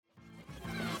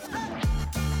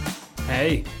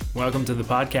Hey, welcome to the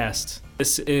podcast.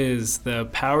 This is the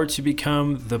Power to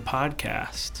Become the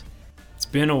podcast. It's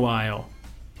been a while,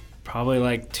 probably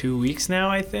like 2 weeks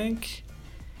now, I think.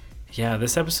 Yeah,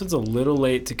 this episode's a little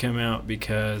late to come out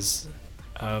because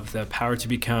of the Power to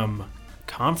Become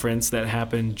conference that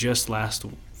happened just last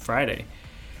Friday.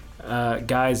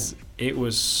 Guys, it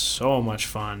was so much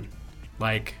fun.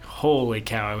 Like, holy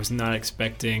cow, I was not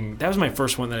expecting... That was my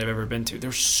first one that I've ever been to.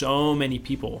 There's so many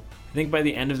people. I think by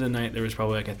the end of the night, there was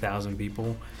probably like 1,000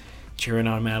 people cheering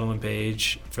on Madeline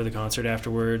Page for the concert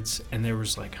afterwards. And there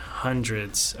was like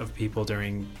hundreds of people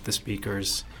during the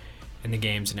speakers and the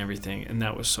games and everything. And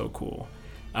that was so cool.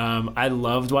 I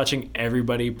loved watching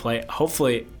everybody play.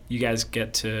 Hopefully, you guys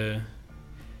get to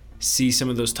see some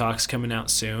of those talks coming out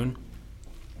soon.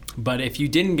 But if you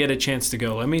didn't get a chance to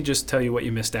go, let me just tell you what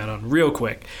you missed out on real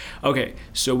quick. Okay,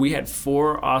 so we had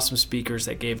 4 awesome speakers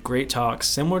that gave great talks,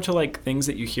 similar to like things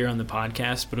that you hear on the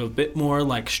podcast, but a bit more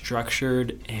like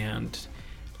structured and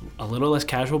a little less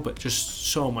casual, but just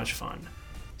so much fun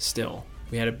still.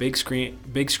 We had a big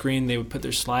screen. They would put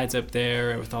their slides up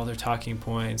there with all their talking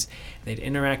points. They'd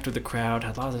interact with the crowd,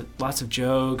 had lots of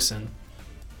jokes, and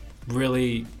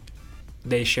really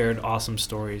they shared awesome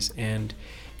stories and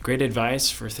great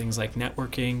advice for things like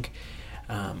networking.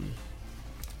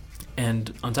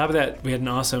 And on top of that, we had an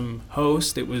awesome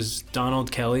host. It was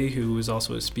Donald Kelly, who was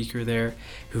also a speaker there,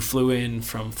 who flew in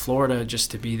from Florida just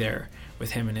to be there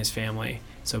with him and his family.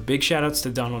 So big shout outs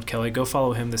to Donald Kelly. Go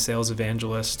follow him, the Sales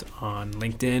Evangelist, on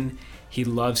LinkedIn. He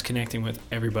loves connecting with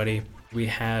everybody. We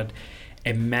had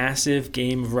a massive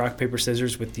game of rock, paper,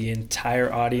 scissors with the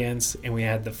entire audience, and we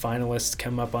had the finalists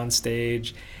come up on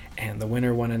stage, and the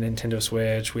winner won a Nintendo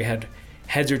Switch. We had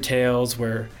heads or tails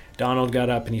where Donald got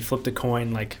up and he flipped a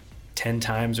coin like 10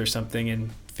 times or something,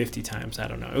 and 50 times, I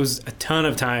don't know. It was a ton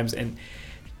of times, and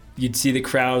you'd see the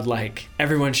crowd, like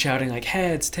everyone shouting like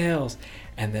heads, tails,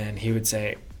 and then he would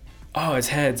say, oh, it's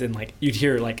heads, and like you'd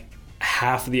hear like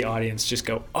half of the audience just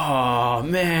go, oh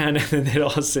man, and then they'd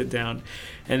all sit down,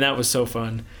 and that was so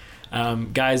fun.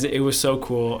 Guys, it was so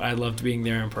cool. I loved being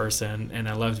there in person, and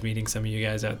I loved meeting some of you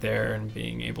guys out there and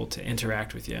being able to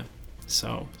interact with you.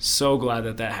 So glad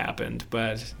that happened.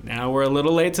 But now we're a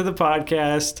little late to the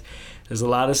podcast. There's a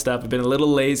lot of stuff. I've been a little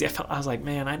lazy. I was like,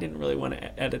 man, I didn't really want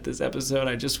to edit this episode.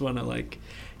 I just want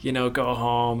to go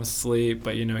home, sleep.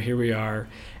 But, here we are.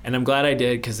 And I'm glad I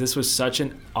did, because this was such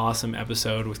an awesome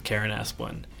episode with Karen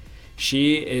Esplin.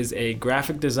 She is a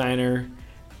graphic designer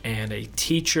and a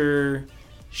teacher.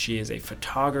 She is a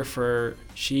photographer.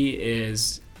 She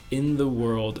is in the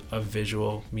world of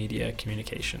visual media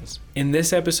communications. In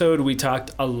this episode, we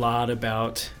talked a lot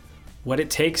about what it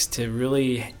takes to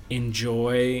really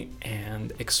enjoy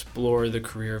and explore the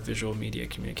career of visual media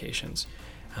communications.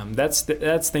 That's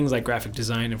things like graphic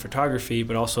design and photography,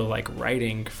 but also like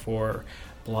writing for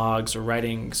blogs or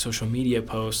writing social media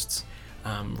posts,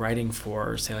 writing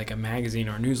for, say, like a magazine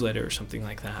or a newsletter or something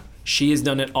like that. She has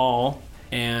done it all.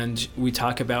 And we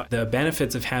talk about the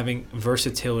benefits of having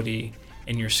versatility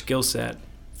in your skill set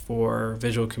for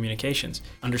visual communications.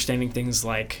 Understanding things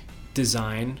like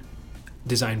design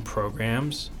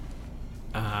programs,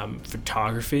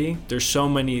 photography. There's so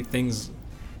many things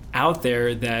out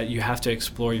there that you have to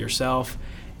explore yourself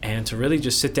and to really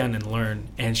just sit down and learn.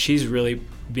 And she's really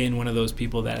been one of those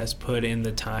people that has put in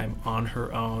the time on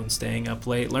her own, staying up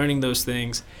late, learning those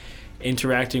things,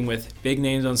 interacting with big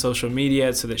names on social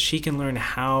media so that she can learn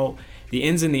how the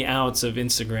ins and the outs of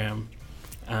Instagram.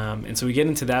 And so we get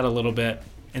into that a little bit.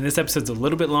 And this episode's a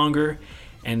little bit longer,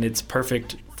 and it's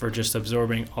perfect for just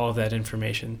absorbing all of that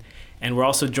information. And we're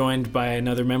also joined by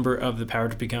another member of the Power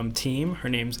to Become team. Her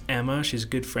name's Emma. She's a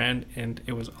good friend, and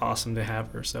it was awesome to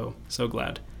have her. So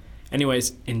glad.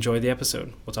 Anyways, enjoy the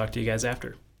episode. We'll talk to you guys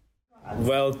after.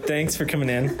 Well, thanks for coming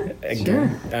in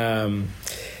again. Sure.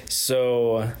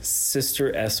 So,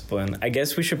 Sister Esplin, I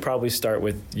guess we should probably start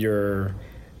with your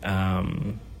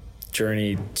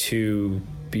journey to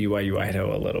BYU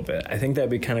Idaho a little bit. I think that'd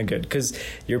be kind of good because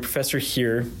you're a professor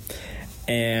here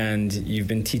and you've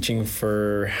been teaching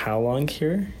for how long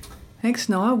here? Thanks,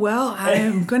 Noah. Well, I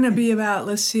am going to be about,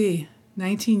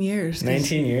 19 years.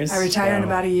 19 years? I retired in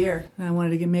about a year, and I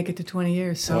wanted to make it to 20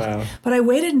 years. So, wow. But I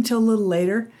waited until a little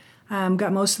later,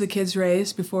 got most of the kids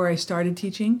raised before I started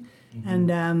teaching. Mm-hmm.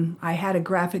 And I had a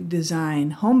graphic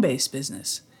design home-based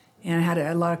business, and I had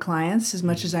a lot of clients, as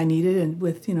much as I needed, and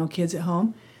with kids at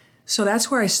home. So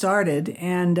that's where I started.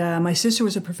 And my sister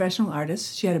was a professional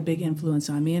artist. She had a big influence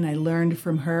on me, and I learned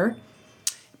from her.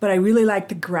 But I really liked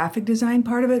the graphic design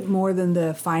part of it more than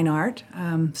the fine art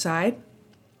side.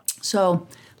 So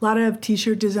a lot of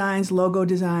T-shirt designs, logo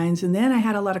designs, and then I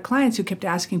had a lot of clients who kept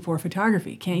asking for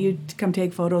photography. Can't you come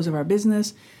take photos of our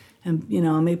business, and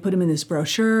maybe put them in this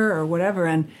brochure or whatever?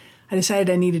 And I decided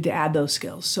I needed to add those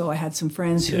skills. So I had some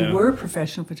friends who were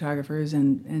professional photographers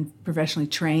and professionally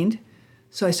trained.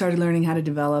 So I started learning how to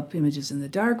develop images in the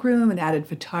darkroom and added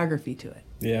photography to it.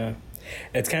 Yeah.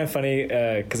 It's kind of funny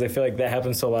because I feel like that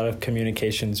happens to a lot of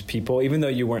communications people, even though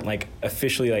you weren't like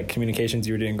officially like communications,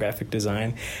 you were doing graphic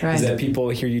design. Right. Is that people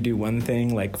hear you do one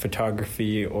thing like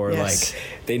photography or like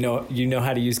they know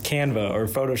how to use Canva or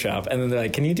Photoshop, and then they're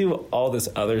like, can you do all this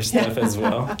other stuff as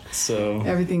well? So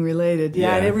everything related.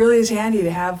 Yeah, and it really is handy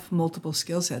to have multiple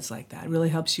skill sets like that. It really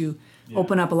helps you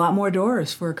open up a lot more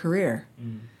doors for a career.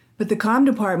 But the comm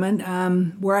department,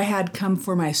 where I had come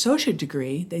for my associate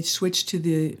degree, they switched to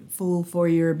the full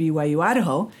 4-year BYU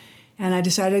Idaho, and I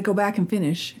decided to go back and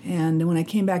finish. And when I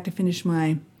came back to finish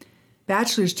my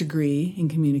bachelor's degree in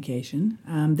communication,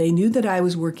 they knew that I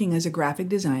was working as a graphic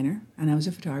designer and I was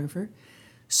a photographer.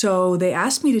 So they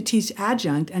asked me to teach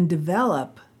adjunct and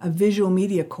develop a visual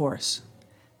media course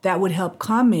that would help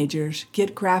comm majors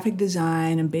get graphic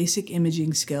design and basic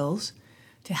imaging skills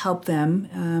to help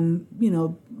them,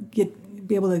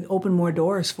 be able to open more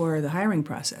doors for the hiring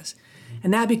process.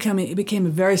 And that became a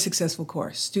very successful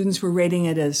course. Students were rating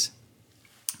it as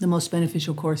the most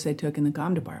beneficial course they took in the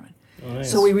comm department. Oh,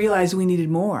 nice. So we realized we needed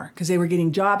more because they were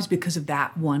getting jobs because of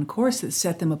that one course that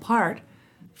set them apart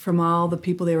from all the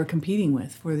people they were competing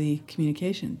with for the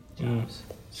communication jobs.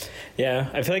 Yeah,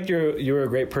 I feel like you were a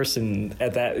great person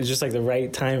at that. It was just like the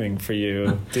right timing for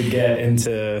you to get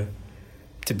into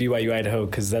BYU Idaho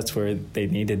because that's where they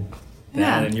needed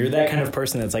that. And you're that kind of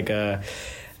person that's like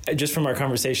just from our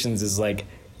conversations is like,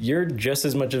 you're just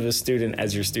as much of a student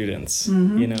as your students,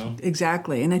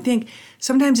 Exactly. And I think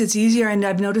sometimes it's easier, and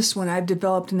I've noticed when I've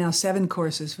developed now 7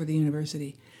 courses for the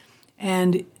university,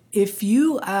 and if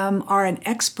you are an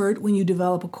expert when you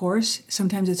develop a course,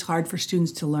 sometimes it's hard for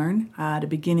students to learn at a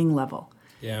beginning level.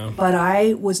 Yeah. But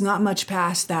I was not much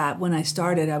past that when I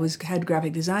started. I had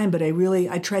graphic design, but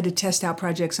I tried to test out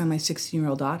projects on my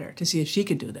 16-year-old daughter to see if she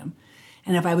could do them,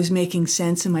 and if I was making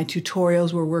sense and my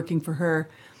tutorials were working for her.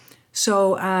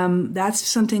 So that's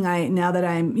something now that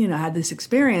I'm, had this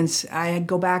experience, I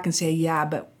go back and say, yeah,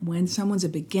 but when someone's a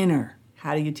beginner,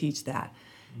 how do you teach that?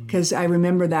 Because I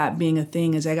remember that being a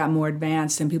thing as I got more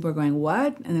advanced and people are going,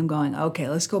 what? And I'm going, okay,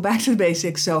 let's go back to the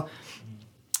basics. So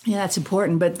yeah, that's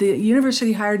important. But the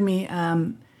university hired me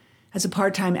as a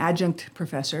part-time adjunct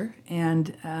professor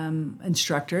and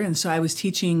instructor. And so I was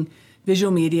teaching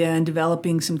visual media and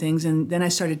developing some things. And then I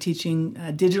started teaching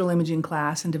a digital imaging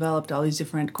class and developed all these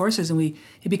different courses. And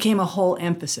it became a whole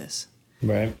emphasis.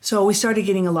 Right. So we started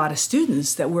getting a lot of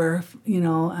students that were,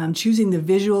 choosing the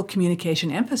visual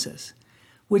communication emphasis,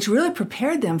 which really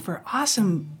prepared them for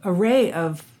awesome array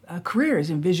of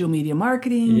careers in visual media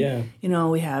marketing. Yeah.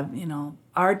 We have,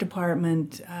 art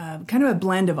department, kind of a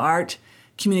blend of art,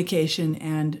 communication,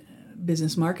 and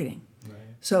business marketing. Right.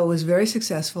 So it was very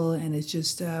successful, and it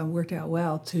just worked out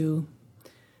well to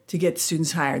get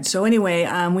students hired. So anyway,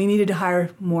 we needed to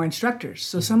hire more instructors.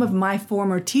 So some of my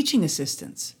former teaching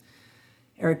assistants,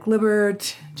 Eric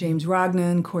Libert, James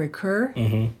Rognan, Corey Kerr,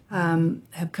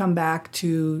 have come back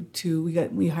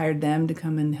we hired them to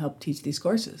come and help teach these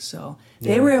courses. So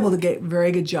they were able to get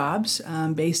very good jobs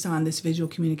based on this visual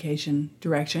communication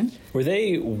direction. Were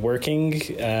they working,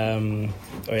 you're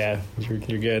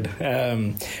good.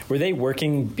 Were they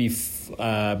working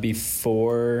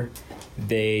before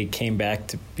they came back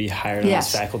to be hired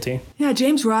as faculty? Yeah,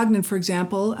 James Rognan, for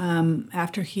example,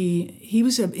 after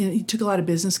he took a lot of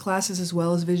business classes as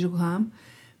well as visual comm,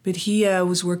 but he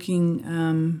was working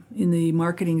in the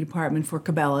marketing department for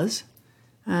Cabela's,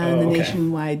 the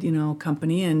nationwide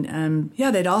company, and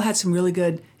they'd all had some really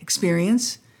good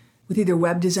experience with either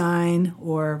web design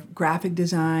or graphic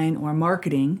design or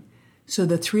marketing. So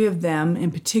the 3 of them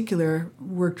in particular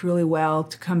worked really well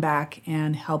to come back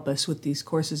and help us with these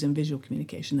courses in visual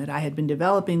communication that I had been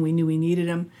developing. We knew we needed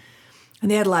them.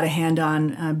 And they had a lot of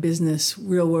hand-on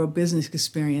real-world business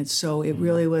experience. So it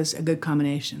really was a good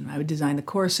combination. I would design the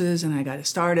courses and I got it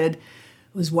started. It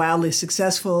was wildly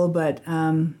successful. But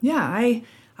I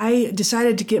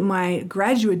decided to get my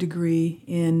graduate degree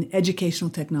in educational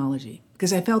technology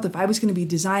because I felt if I was going to be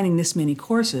designing this many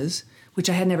courses, which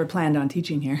I had never planned on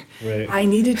teaching here, I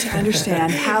needed to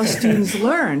understand how students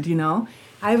learned,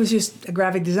 I was just a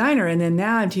graphic designer, and then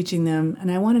now I'm teaching them, and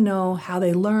I want to know how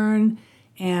they learn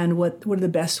and what are the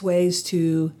best ways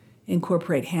to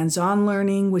incorporate hands-on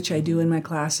learning, which I do in my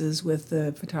classes with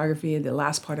the photography. The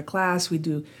last part of class, we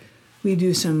do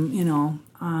some,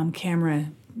 camera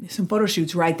some photo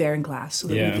shoots right there in class so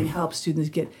that Yeah. we can help students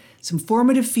get some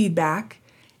formative feedback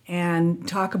and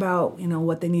talk about,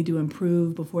 what they need to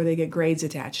improve before they get grades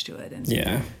attached to it. And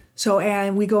Yeah. so,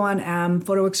 and we go on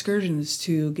photo excursions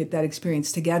to get that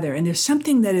experience together. And there's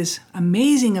something that is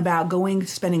amazing about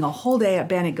spending a whole day at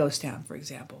Bannock Ghost Town, for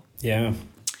example, Yeah.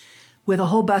 with a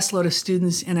whole busload of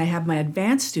students. And I have my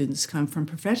advanced students come from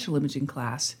professional imaging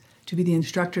class to be the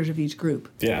instructors of each group.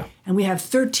 Yeah. And we have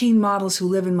 13 models who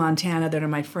live in Montana that are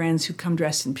my friends who come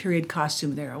dressed in period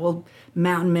costume. They're old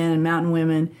mountain men and mountain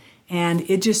women. And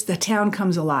the town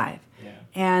comes alive. Yeah.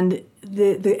 And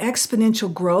the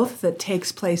exponential growth that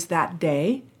takes place that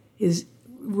day is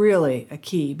really a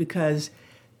key because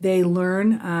they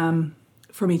learn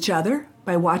from each other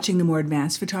by watching the more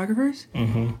advanced photographers.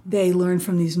 Mm-hmm. They learn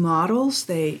from these models.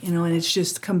 And it's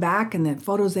just come back and the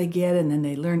photos they get, and then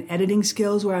they learn editing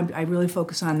skills where I really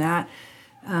focus on that.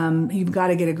 You've got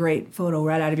to get a great photo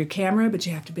right out of your camera, but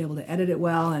you have to be able to edit it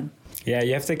well. And Yeah,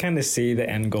 you have to kind of see the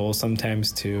end goal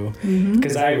sometimes too.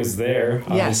 Because I was there.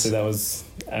 Obviously, that was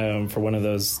for one of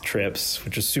those trips,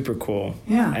 which was super cool.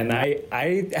 Yeah. And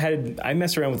I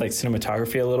messed around with like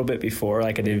cinematography a little bit before,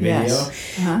 like I did video.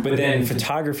 Yes. But then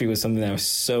photography was something that I was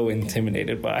so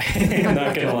intimidated by. I'm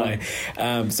not gonna lie.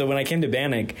 So when I came to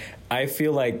Bannock, I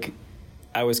feel like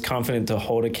I was confident to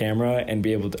hold a camera and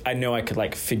be able to, I know I could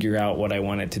like figure out what I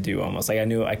wanted to do almost. Like I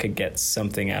knew I could get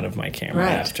something out of my camera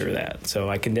after that. So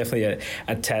I can definitely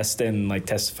attest and like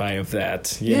testify of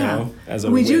that, you know, as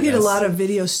a We do witness. get a lot of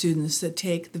video students that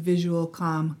take the visual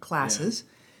comm classes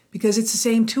because it's the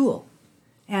same tool.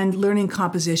 And learning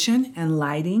composition and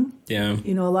lighting, Yeah.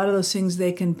 a lot of those things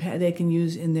they can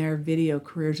use in their video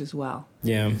careers as well.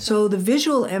 Yeah. So the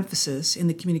visual emphasis in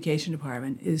the communication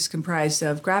department is comprised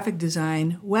of graphic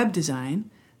design, web design,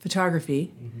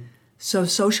 photography, so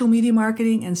social media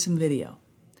marketing, and some video.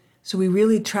 So we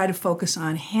really try to focus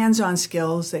on hands-on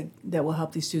skills that will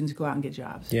help these students go out and get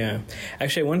jobs. Yeah.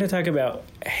 Actually, I wanted to talk about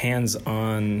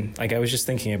hands-on. Like, I was just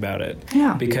thinking about it.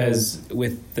 Yeah. Because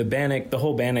with the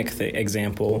whole Bannock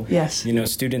example, Yes.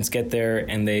 Students get there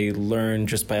and they learn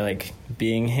just by, like,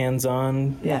 being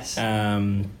hands-on. Yes.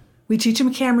 We teach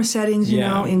them camera settings,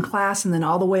 in class, and then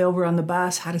all the way over on the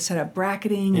bus, how to set up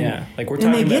bracketing. Yeah. Like, we're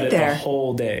then talking they about get it there. the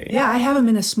whole day. Yeah, I have them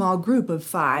in a small group of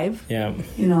 5. Yeah.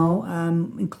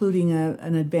 Including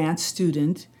an advanced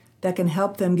student that can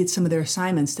help them get some of their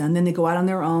assignments done. Then they go out on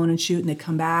their own and shoot, and they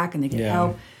come back and they get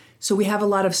help. So we have a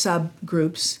lot of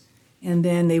subgroups, and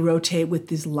then they rotate with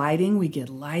this lighting. We get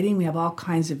lighting. We have all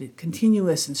kinds of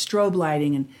continuous and strobe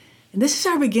lighting, and this is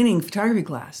our beginning photography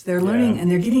class. They're learning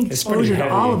and they're getting It's pretty exposure to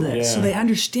all of heavy, this, so they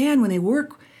understand when they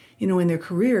work, in their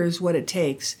careers what it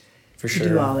takes For to sure.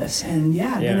 do all this. And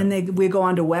and then we go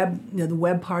on to web, the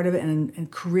web part of it,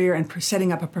 and career and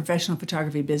setting up a professional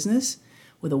photography business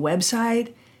with a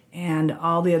website and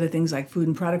all the other things like food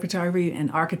and product photography and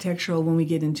architectural when we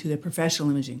get into the professional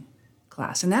imaging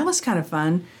class. And that was kind of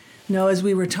fun. As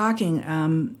we were talking,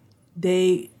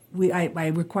 I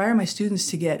require my students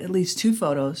to get at least 2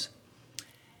 photos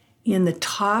in the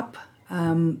top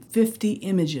 50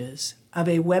 images of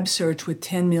a web search with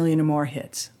 10 million or more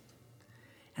hits.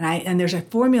 And there's a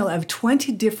formula of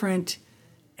 20 different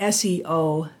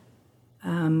SEO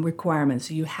requirements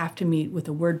that you have to meet with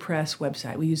a WordPress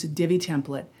website. We use a Divi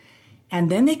template. And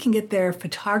then they can get their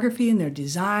photography and their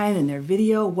design and their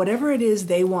video, whatever it is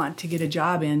they want to get a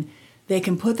job in, they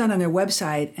can put that on their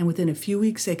website, and within a few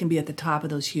weeks they can be at the top of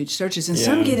those huge searches. And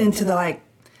some get into the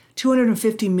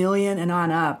 250 million and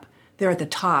on up. They're at the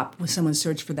top when someone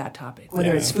searched for that topic,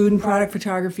 whether it's food and product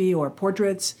photography or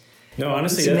portraits. No,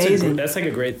 honestly, It's amazing. that's like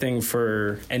a great thing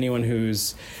for anyone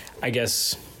who's, I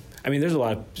guess, there's a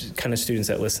lot of kind of students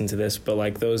that listen to this, but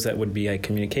like those that would be like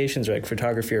communications or like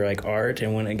photography or like art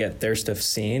and want to get their stuff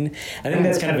seen. I think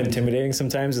that's kind of intimidating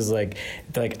sometimes, is like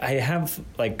I have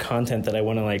like content that I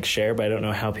want to like share, but I don't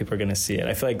know how people are going to see it.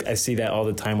 I feel like I see that all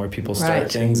the time where people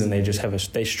start things and they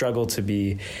just they struggle to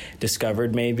be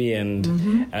discovered maybe. And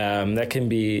that can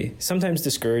be sometimes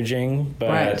discouraging,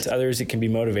 but others it can be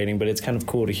motivating, but it's kind of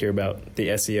cool to hear about the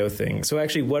SEO thing. So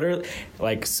actually, what are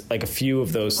like a few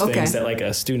of those things that like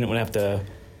a student would have to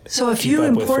So a keep few up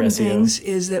with for important SEO? things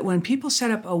is that when people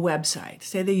set up a website,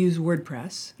 say they use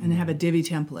WordPress and have a Divi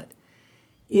template,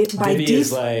 Divi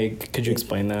is like, could you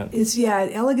explain that? It's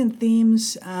Elegant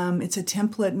Themes. It's a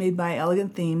template made by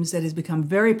Elegant Themes that has become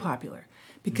very popular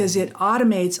because it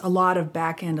automates a lot of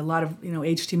backend, a lot of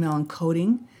HTML and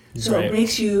coding. So it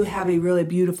makes you have a really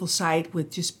beautiful site with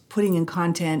just putting in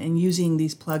content and using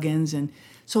these plugins. And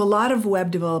so a lot of web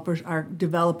developers are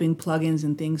developing plugins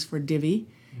and things for Divi,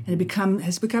 and it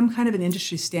has become kind of an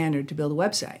industry standard to build a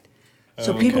website.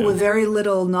 So people with very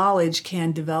little knowledge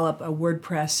can develop a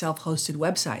WordPress self-hosted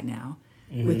website now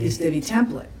with this Divi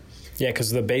template. Yeah,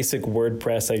 because the basic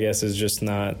WordPress, I guess, is just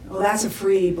not... Well, that's a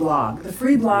free blog. The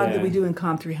free blog that we do in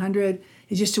Comp 300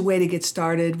 is just a way to get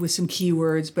started with some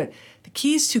keywords. But the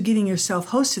keys to getting your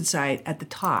self-hosted site at the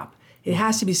top, it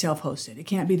has to be self-hosted. It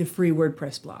can't be the free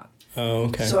WordPress blog. Oh,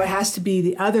 okay. So it has to be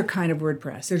the other kind of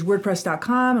WordPress. There's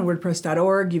WordPress.com and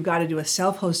WordPress.org. You've got to do a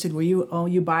self-hosted where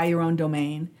you buy your own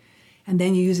domain. And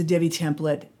then you use a Divi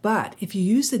template. But if you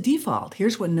use the default,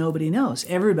 here's what nobody knows.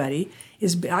 Everybody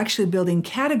is actually building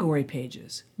category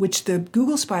pages, which the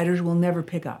Google spiders will never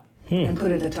pick up and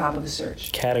put at the top of the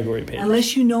search. Category pages.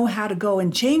 Unless you know how to go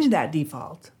and change that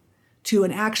default to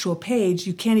an actual page,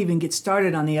 you can't even get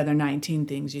started on the other 19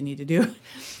 things you need to do,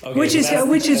 Okay, which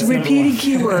is repeating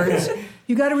keywords.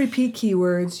 You've got to repeat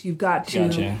keywords. You've got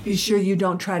to be sure you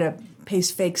don't try to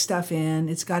paste fake stuff in.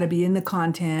 It's got to be in the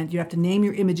content. You have to name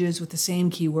your images with the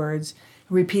same keywords.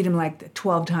 Repeat them like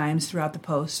 12 times throughout the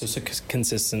post. So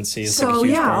consistency is so like a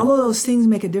huge part. all of those things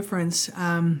make a difference.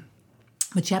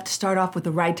 But you have to start off with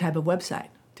the right type of website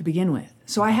to begin with.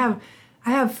 So I have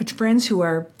friends who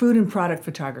are food and product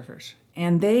photographers,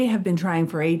 and they have been trying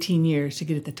for 18 years to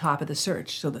get at the top of the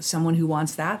search so that someone who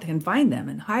wants that can find them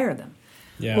and hire them.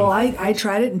 Yeah. Well, I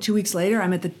tried it, and 2 weeks later,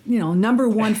 I'm at the number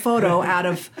one photo out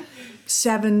of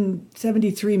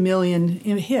 73 million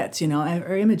hits,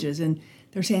 or images. And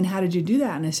they're saying, how did you do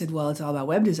that? And I said, well, it's all about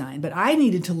web design. But I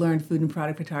needed to learn food and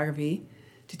product photography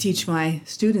to teach my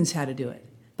students how to do it.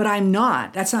 But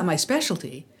that's not my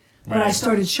specialty. But I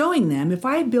started showing them, if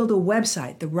I build a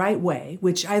website the right way,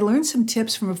 which I learned some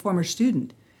tips from a former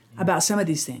student about some of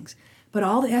these things. But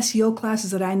all the SEO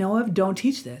classes that I know of don't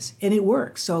teach this, and it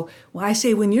works. So I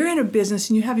say, when you're in a business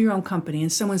and you have your own company and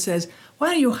someone says,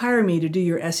 why don't you hire me to do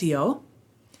your SEO?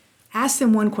 Ask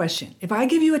them one question. If I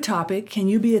give you a topic, can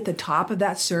you be at the top of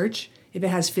that search if it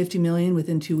has 50 million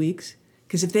within 2 weeks?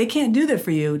 Because if they can't do that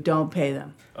for you, don't pay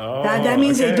them. That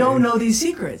means they don't know these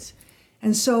secrets.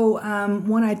 And so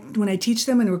when I teach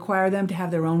them and require them to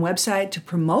have their own website to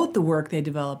promote the work they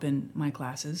develop in my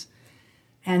classes,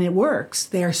 and it works,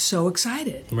 they are so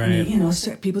excited. Right.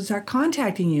 People start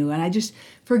contacting you. And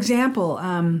for example,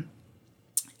 I don't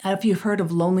know if you've heard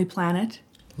of Lonely Planet.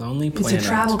 Lonely Planet. It's a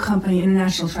travel company,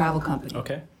 international travel company.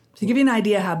 Okay. To give you an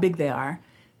idea how big they are,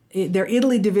 their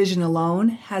Italy division alone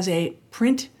has a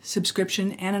print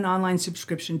subscription and an online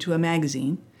subscription to a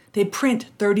magazine. They print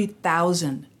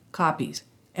 30,000 copies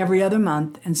every other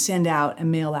month and send out and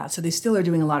mail out. So they still are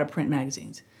doing a lot of print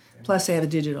magazines. Plus they have a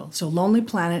digital. So Lonely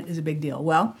Planet is a big deal.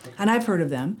 Well, and I've heard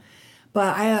of them,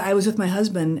 but I was with my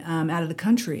husband out of the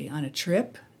country on a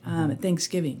trip at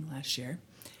Thanksgiving last year.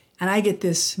 And I get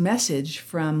this message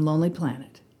from Lonely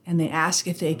Planet, and they ask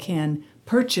if they can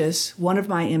purchase one of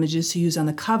my images to use on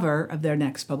the cover of their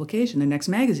next publication, their next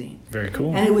magazine. Very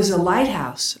cool. And it was a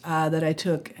lighthouse that I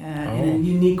took in a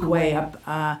unique way up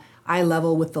eye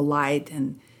level with the light,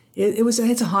 and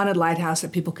it's a haunted lighthouse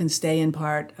that people can stay in,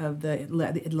 part of the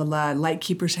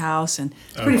Lightkeeper's house, and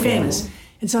it's pretty famous.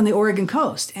 It's on the Oregon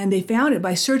coast, and they found it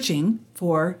by searching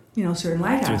for certain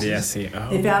lighthouses. Through the SEO.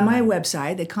 They found my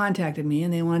website. They contacted me,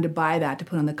 and they wanted to buy that to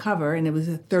put on the cover, and it was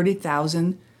a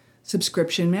 30,000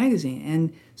 subscription magazine.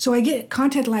 And so I get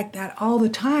content like that all the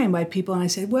time by people, and I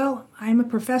said, well, I'm a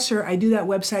professor. I do that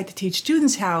website to teach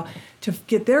students how to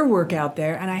get their work out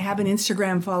there, and I have an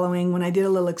Instagram following. When I did a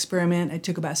little experiment, it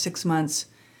took about 6 months,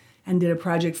 and did a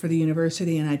project for the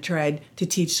university, and I tried to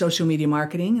teach social media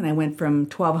marketing, and I went from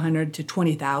 1,200 to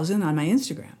 20,000 on my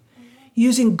Instagram,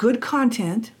 using good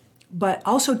content, but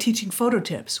also teaching photo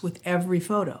tips with every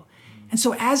photo. And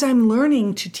so as I'm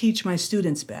learning to teach my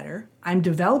students better, I'm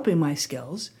developing my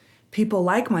skills. People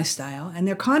like my style, and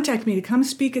they're contacting me to come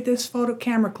speak at this photo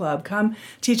camera club, come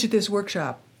teach at this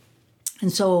workshop.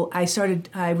 And so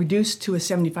I reduced to a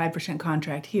 75%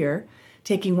 contract here,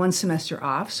 taking 1 semester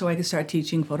off so I could start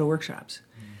teaching photo workshops.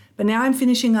 But now I'm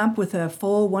finishing up with a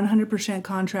full 100%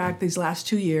 contract these last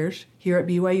 2 years here at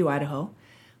BYU, Idaho.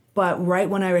 But right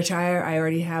when I retire, I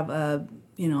already have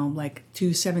like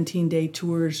 2 17-day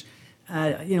tours,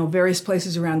 various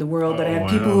places around the world. But I have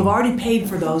people who've already paid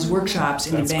for those workshops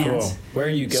in advance. Cool. Where are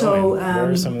you going? So,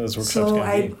 where are some of those workshops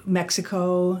going to be?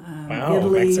 Mexico, Wow,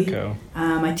 Italy. Mexico.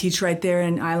 I teach right there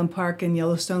in Island Park in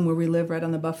Yellowstone, where we live, right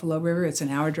on the Buffalo River. It's an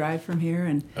hour drive from here,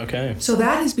 and okay. So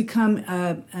that has become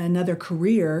another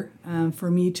career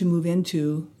for me to move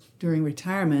into during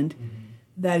retirement.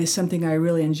 That is something I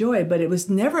really enjoy, but it was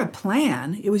never a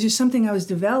plan. It was just something I was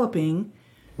developing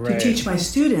to teach my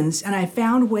students, and I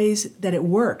found ways that it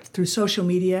worked through social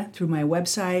media, through my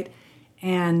website,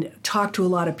 and talked to a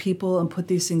lot of people and put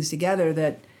these things together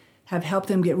that have helped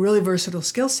them get really versatile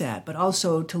skill set, but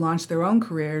also to launch their own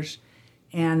careers.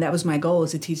 And that was my goal,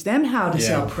 is to teach them how to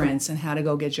sell prints and how to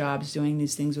go get jobs doing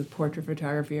these things with portrait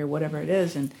photography or whatever it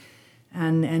is. And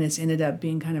it's ended up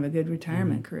being kind of a good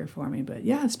retirement career for me. But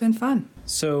yeah, it's been fun.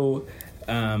 So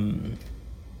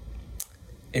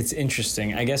it's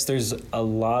interesting. I guess there's a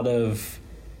lot of,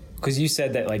 because you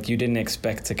said that like you didn't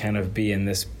expect to kind of be in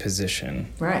this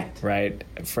position. Right?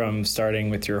 From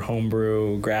starting with your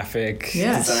homebrew graphic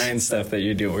design stuff that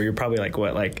you do, or you're probably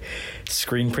like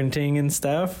screen printing and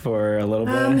stuff, or a little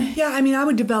bit? Yeah, I mean, I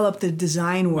would develop the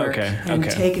design work and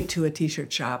take it to a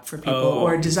t-shirt shop for people,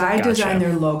 or design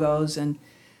their logos.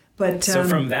 So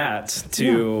from that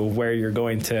to where you're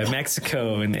going to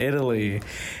Mexico and Italy,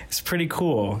 it's pretty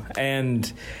cool.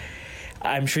 And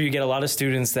I'm sure you get a lot of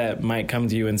students that might come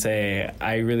to you and say,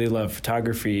 I really love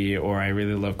photography, or I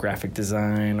really love graphic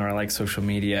design, or I like social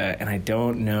media, and I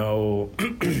don't know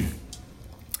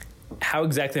how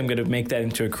exactly I'm going to make that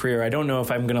into a career. I don't know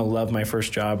if I'm going to love my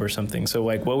first job or something. So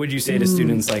like, what would you say to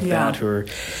students like that who are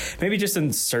maybe just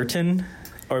uncertain,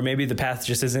 or maybe the path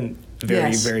just isn't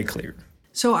very clear?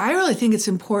 So I really think it's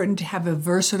important to have a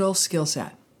versatile skill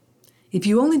set. If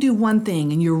you only do one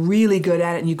thing and you're really good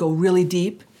at it and you go really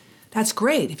deep, that's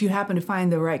great if you happen to find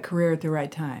the right career at the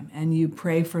right time and you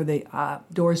pray for the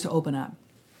doors to open up.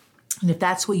 And if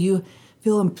that's what you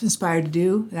feel inspired to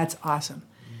do, that's awesome.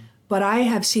 But I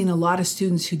have seen a lot of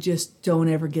students who just don't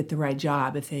ever get the right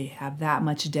job if they have that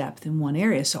much depth in one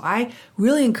area. So I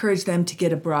really encourage them to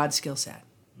get a broad skill set.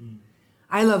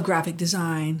 I love graphic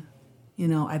design. You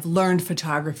know, I've learned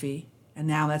photography, and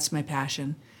now that's my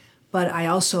passion. But I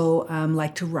also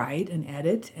like to write and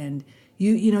edit, and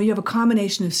you have a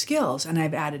combination of skills, and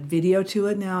I've added video to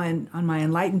it now. And on my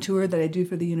Enlighten tour that I do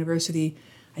for the university,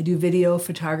 I do video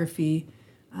photography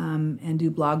and do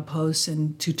blog posts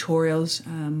and tutorials,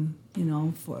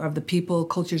 of the people,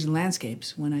 cultures, and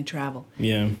landscapes when I travel.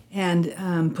 Yeah.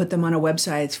 And put them on a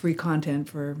website. It's free content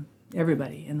for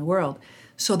everybody in the world.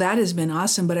 So that has been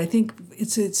awesome. But I think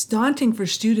it's daunting for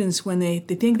students when they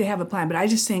think they have a plan. But I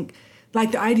just think,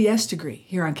 like the IDS degree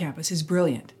here on campus is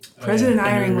brilliant. President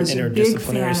Eyring was a big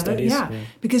fan of it. Yeah,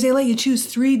 because they let you choose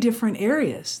 3 different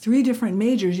areas, 3 different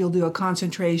majors. You'll do a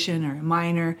concentration or a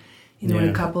minor, in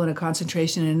a couple, and a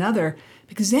concentration in another,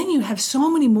 because then you have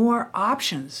so many more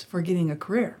options for getting a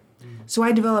career. So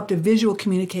I developed a visual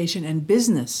communication and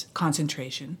business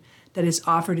concentration that is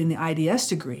offered in the IDS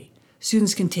degree.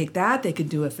 Students can take that. They could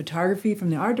do a photography from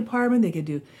the art department. They could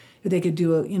do the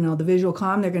visual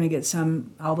comm. They're going to get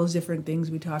all those different things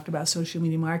we talked about, social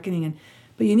media marketing.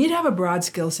 But you need to have a broad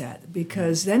skill set,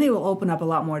 because then it will open up a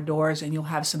lot more doors, and you'll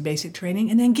have some basic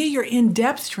training, and then get your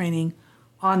in-depth training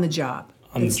on the job.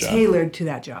 It's tailored to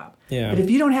that job. Yeah. But if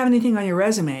you don't have anything on your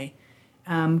resume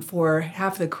for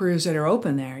half the careers that are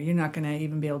open there, you're not going to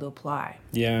even be able to apply.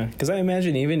 Yeah, because I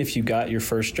imagine even if you got your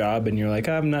first job and you're like,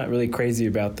 I'm not really crazy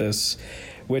about this,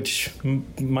 which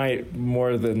might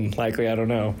more than likely, I don't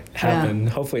know, happen. Yeah.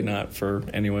 Hopefully not for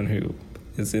anyone who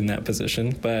is in that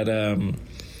position. But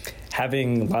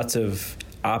having lots of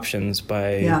options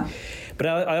But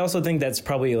I also think that's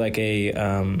probably like a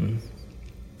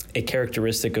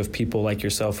characteristic of people like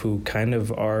yourself who kind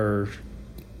of are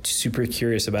super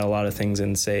curious about a lot of things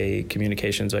in, say,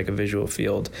 communications, like a visual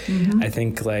field. Mm-hmm. I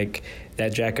think like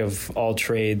that jack of all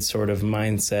trades sort of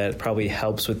mindset probably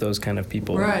helps with those kind of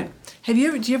people. Right. Do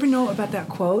you ever know about that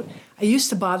quote? It used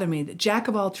to bother me that jack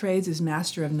of all trades is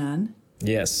master of none.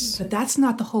 Yes. But that's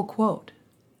not the whole quote.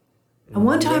 And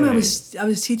one time I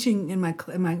was teaching in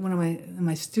one of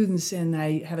my students, and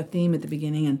I have a theme at the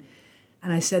beginning,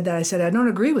 and I said, I don't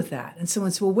agree with that. And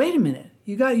someone said, well, wait a minute.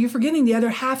 You're forgetting the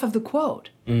other half of the quote.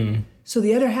 Mm. So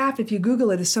the other half, if you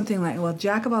Google it, is something like, well,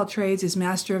 jack of all trades is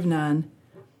master of none,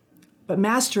 but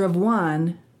master of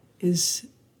one is,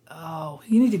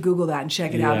 you need to Google that and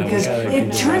check it out, because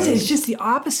it turns out it's just the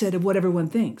opposite of what everyone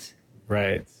thinks.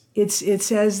 Right. It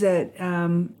says that,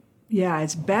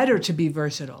 it's better to be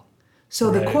versatile. So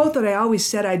the quote that I always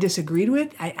said I disagreed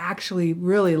with, I actually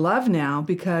really love now,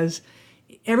 because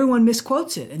everyone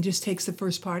misquotes it and just takes the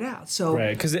first part out. So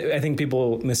because I think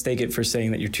people mistake it for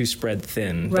saying that you're too spread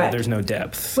thin, that there's no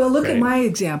depth. Well, look at my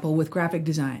example with graphic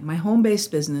design. My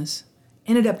home-based business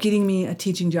ended up getting me a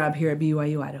teaching job here at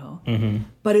BYU, Idaho. Mm-hmm.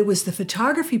 But it was the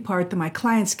photography part that my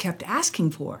clients kept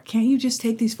asking for. Can't you just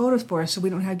take these photos for us so we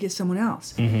don't have to get someone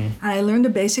else? Mm-hmm. And I learned the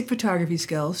basic photography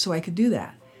skills so I could do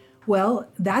that. Well,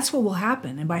 that's what will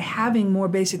happen. And by having more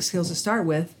basic skills to start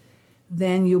with,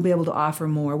 then you'll be able to offer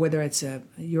more, whether it's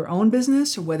your own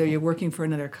business or whether you're working for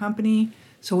another company.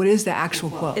 So what is the actual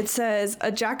quote? It says,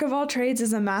 a jack of all trades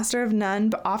is a master of none,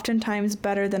 but oftentimes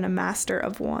better than a master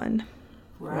of one.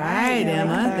 Right,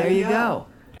 Emma. Like there you go.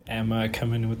 Emma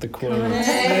coming with the quote.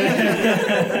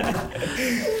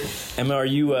 Emma, are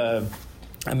you a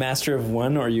master of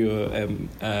one, or are you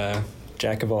a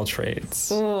jack of all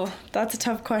trades? Oh, that's a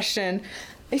tough question.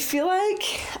 I feel like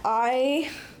I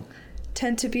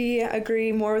tend to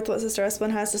agree more with what Sister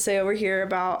Espen has to say over here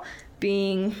about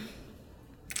being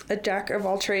a jack of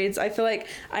all trades. I feel like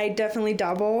I definitely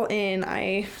dabble in,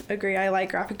 I agree, I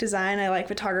like graphic design, I like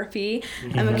photography.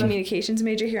 I'm a communications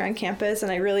major here on campus,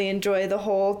 and I really enjoy the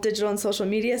whole digital and social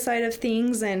media side of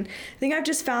things. And I think I've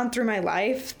just found through my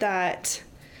life that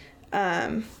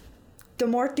the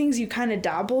more things you kind of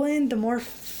dabble in, the more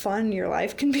fun your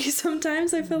life can be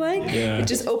sometimes, I feel like. Yeah. It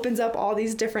just opens up all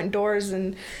these different doors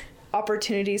and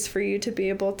opportunities for you to be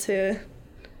able to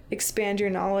expand your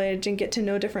knowledge and get to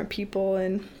know different people.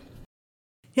 And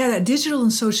yeah, that digital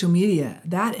and social media,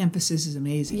 that emphasis is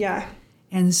amazing. yeah.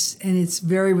 And it's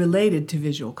very related to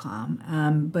visual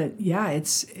comm. But yeah,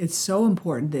 it's so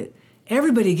important that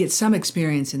everybody gets some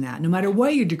experience in that. No matter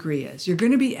what your degree is, you're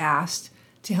going to be asked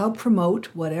to help promote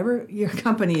whatever your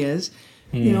company is,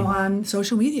 on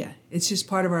social media. It's just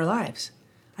part of our lives.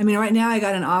 I mean, right now I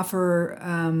got an offer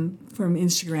from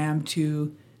Instagram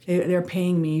they're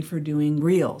paying me for doing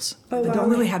reels. Oh, wow. I don't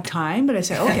really have time, but I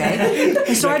said, okay.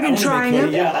 And so I've been trying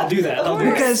them. Yeah, I'll do that.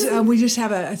 Because we just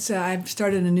have I've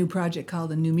started a new project called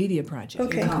the New Media Project,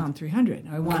 Okay. Com 300.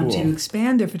 I want Cool. to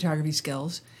expand their photography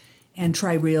skills and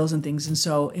try reels and things. And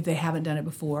so if they haven't done it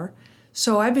before.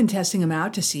 So I've been testing them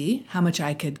out to see how much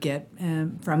I could get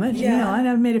from it. Yeah. And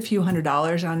I've made a few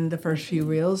 $100s on the first few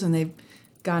reels, and they've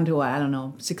gone to, I don't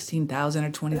know, 16,000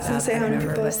 or 20,000. I was gonna say, how many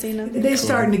people have but seen them? they're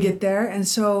starting to get there. And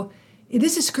so it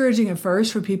is discouraging at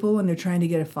first for people when they're trying to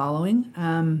get a following.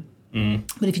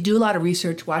 But if you do a lot of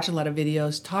research, watch a lot of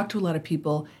videos, talk to a lot of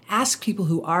people, ask people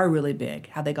who are really big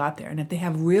how they got there. And if they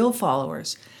have real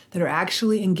followers that are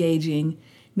actually engaging,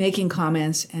 making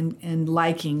comments and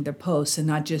liking their posts, and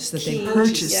not just that they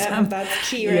purchased Yeah, them. that's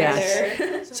key right Yes.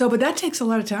 there. So, but that takes a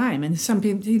lot of time. And some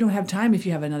people, you don't have time if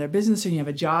you have another business or you have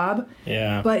a job.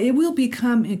 Yeah. But it will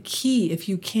become a key if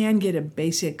you can get a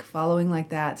basic following like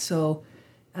that. So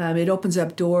it opens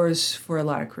up doors for a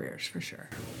lot of careers, for sure.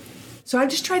 So I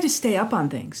just tried to stay up on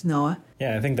things, Noah.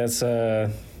 Yeah, I think that's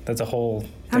a whole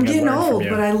thing I'm I've getting learned from old, you.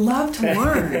 but I love to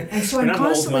learn. And so I'm You're not an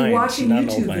old constantly mind. watching You're not an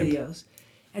old YouTube mind. videos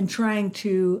and trying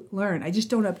to learn. I just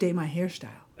don't update my hairstyle.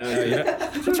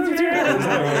 What's wrong with your hair? Is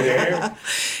that wrong with your hair?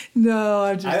 No,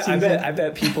 I'm just I teasing.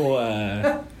 bet people.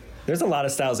 There's a lot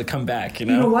of styles that come back. You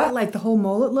know. You know what? Like the whole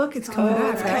mullet look, it's coming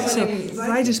back. it's Right? So coming. if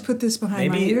I just put this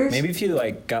behind my Maybe ears. if you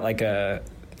got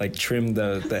trimmed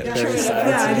the trim it sides. up.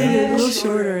 Yeah, I did it a little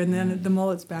shorter, and then the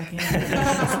mullet's back in. Isn't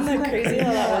that crazy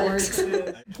how that works?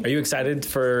 Are you excited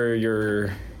for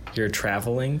your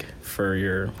traveling for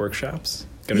your workshops?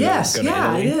 Go to Yes, Italy?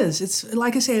 yeah, it is. It's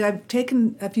like I say, I've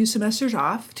taken a few semesters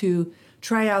off to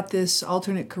try out this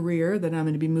alternate career that I'm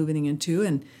going to be moving into,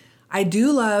 and I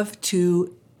do love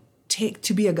to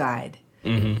be a guide,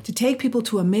 to take people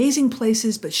to amazing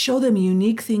places, but show them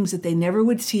unique things that they never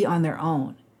would see on their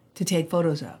own to take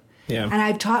photos of. Yeah. And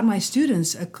I've taught my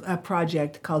students a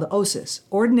project called OSIS,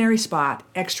 Ordinary Spot,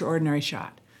 Extraordinary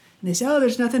Shot. And they say, oh,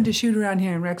 there's nothing to shoot around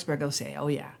here in Rexburg. I'll say, oh,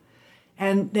 yeah.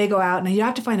 And they go out, and you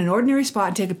have to find an ordinary spot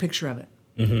and take a picture of it.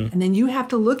 And then you have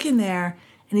to look in there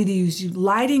and either use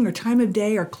lighting or time of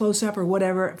day or close-up or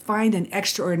whatever, find an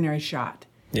extraordinary shot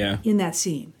Yeah. in that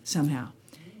scene somehow.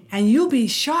 And you'll be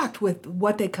shocked with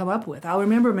what they come up with. I'll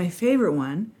remember my favorite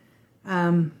one,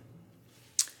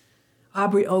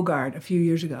 Aubrey Ogard, a few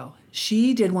years ago.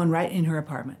 She did one right in her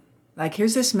apartment. Like,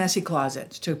 here's this messy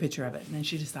closet. She took a picture of it, and then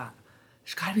she just thought,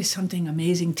 there's got to be something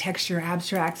amazing, texture,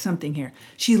 abstract, something here.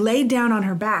 She laid down on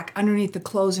her back underneath the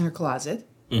clothes in her closet,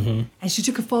 and she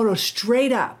took a photo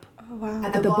straight up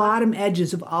at the bottom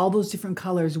edges of all those different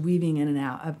colors weaving in and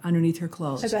out of underneath her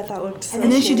clothes. I bet that looked so And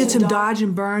then she cool. did some dodge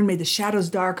and burn, made the shadows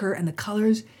darker and the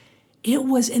colors. It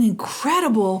was an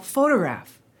incredible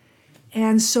photograph.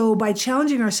 And so by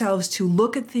challenging ourselves to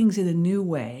look at things in a new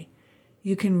way,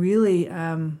 you can really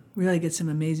get some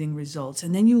amazing results.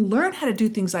 And then you learn how to do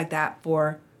things like that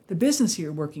for the business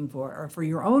you're working for or for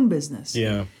your own business.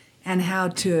 Yeah. And how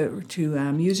to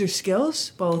use your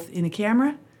skills, both in a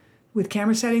camera, with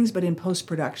camera settings, but in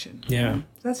post-production. Yeah. So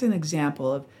that's an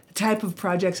example of the type of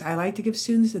projects I like to give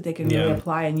students that they can really Yeah.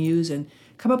 apply and use and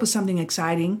come up with something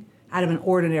exciting out of an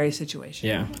ordinary situation.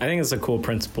 Yeah, I think it's a cool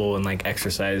principle and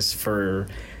exercise for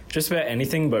just about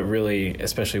anything, but really,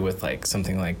 especially with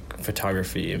something like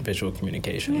photography and visual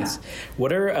communications. Yeah.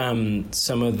 What are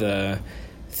some of the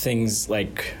things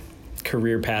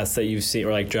career paths that you've seen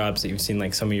or jobs that you've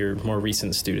seen some of your more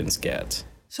recent students get?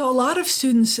 So a lot of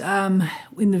students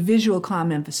in the visual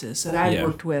comm emphasis that I've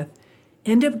worked with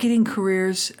end up getting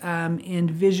careers in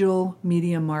visual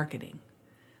media marketing.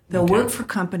 They'll work for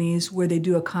companies where they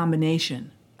do a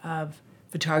combination of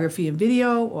photography and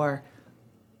video, or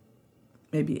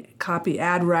maybe copy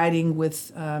ad writing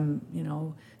with,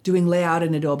 doing layout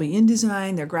in Adobe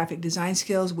InDesign, their graphic design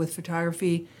skills with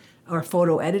photography or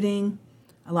photo editing.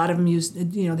 A lot of them use,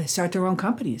 they start their own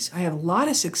companies. I have a lot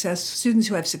of students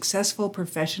who have successful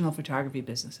professional photography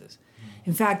businesses.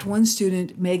 In fact, one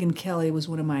student, Megan Kelly, was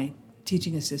one of my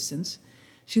teaching assistants.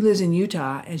 She lives in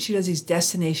Utah, and she does these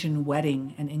destination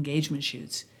wedding and engagement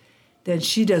shoots. Then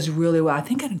she does really well. I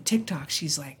think on TikTok,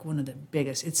 she's like one of the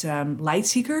biggest. It's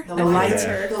Lightseeker. The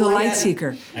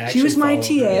Lightseeker. She was my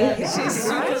TA. Yeah. She's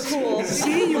super cool.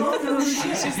 See,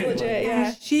 she's legit,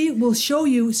 yeah. She will show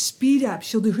you speed up.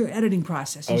 She'll do her editing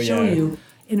process and show you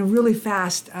in a really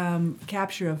fast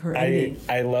capture of her editing.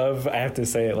 I have to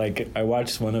say, like, I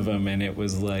watched one of them, and it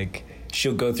was like,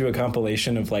 she'll go through a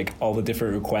compilation of like all the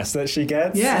different requests that she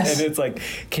gets. Yes. And it's like,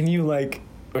 can you like,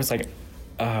 or it's like,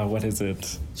 what is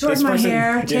it? Shorten my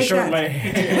hair. Yeah, shorten my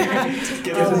hair.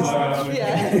 Get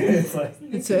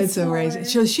this It's amazing.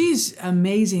 So she's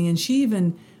amazing, and she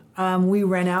even we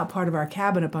ran out part of our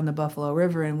cabin up on the Buffalo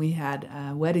River, and we had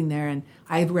a wedding there, and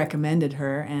I recommended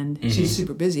her, and she's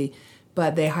super busy,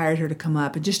 but they hired her to come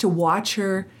up and just to watch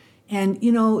her. And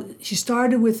she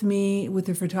started with me with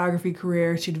her photography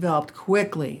career. She developed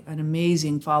quickly an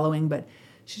amazing following, but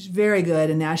she's very good,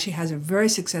 and now she has a very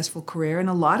successful career, and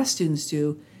a lot of students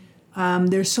do.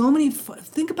 There's so many,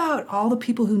 think about all the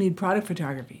people who need product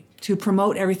photography to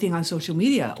promote everything on social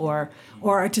media or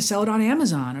to sell it on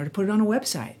Amazon or to put it on a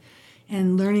website,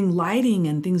 and learning lighting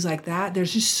and things like that.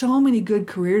 There's just so many good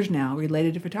careers now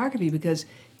related to photography because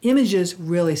images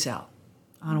really sell.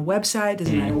 On a website,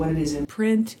 doesn't matter what it is, in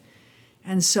print.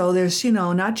 And so there's,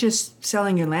 not just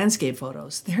selling your landscape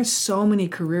photos. There's so many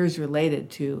careers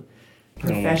related to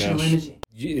professional imaging.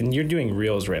 And you're doing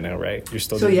reels right now, right? You're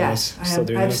still doing this?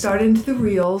 I've started into the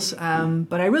reels,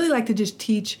 but I really like to just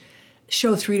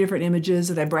show 3 different images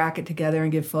that I bracket together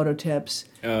and give photo tips.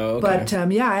 Oh, okay. But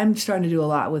I'm starting to do a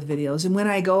lot with videos. And when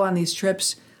I go on these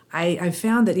trips, I've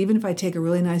found that even if I take a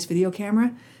really nice video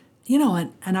camera,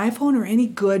 an iPhone or any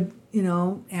good,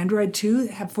 Android 2,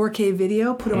 have 4K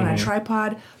video, put them on a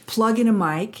tripod, plug in a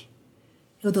mic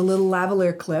with a little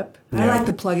lavalier clip. I like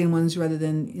the plug-in ones rather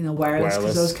than, wireless,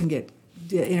 because those can get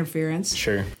interference.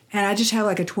 Sure. And I just have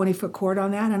like a 20-foot cord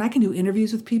on that, and I can do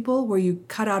interviews with people where you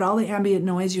cut out all the ambient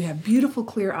noise, you have beautiful,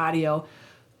 clear audio,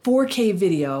 4K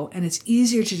video, and it's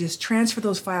easier to just transfer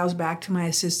those files back to my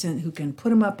assistant who can put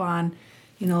them up on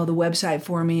the website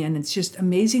for me, and it's just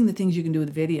amazing the things you can do with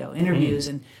video, interviews.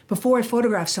 And before I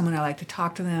photograph someone, I like to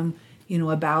talk to them,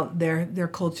 about their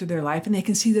culture, their life, and they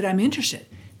can see that I'm interested.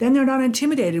 Then they're not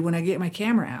intimidated when I get my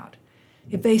camera out.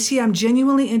 If they see I'm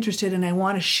genuinely interested and I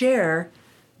want to share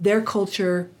their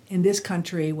culture in this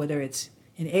country, whether it's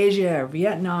in Asia or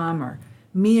Vietnam or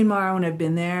Myanmar when I've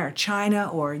been there, or China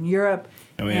or in Europe,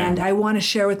 and I want to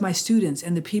share with my students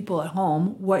and the people at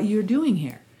home what you're doing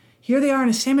here. Here they are in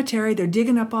a cemetery, they're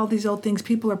digging up all these old things,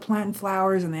 people are planting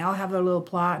flowers, and they all have their little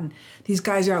plot, and these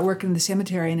guys are out working in the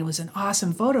cemetery, and it was an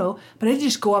awesome photo, but I didn't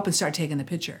just go up and start taking the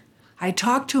picture. I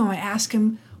talk to them, I ask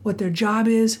them what their job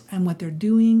is and what they're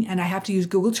doing, and I have to use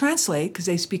Google Translate because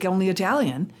they speak only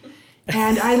Italian,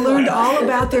 and I learned all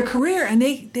about their career, and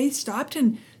they stopped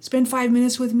and spent 5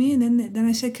 minutes with me, and then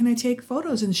I said, can I take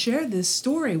photos and share this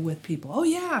story with people? Oh,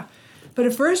 yeah. But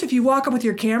at first, if you walk up with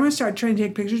your camera and start trying to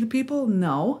take pictures of people,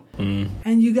 no.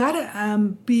 And you got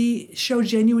to show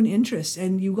genuine interest,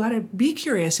 and you got to be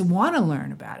curious and want to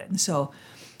learn about it. And so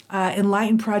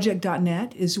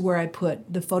enlightenproject.net is where I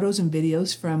put the photos and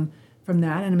videos from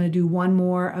that. And I'm going to do one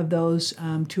more of those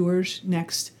tours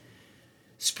next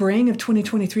spring of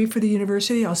 2023 for the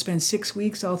university. I'll spend 6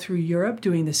 weeks all through Europe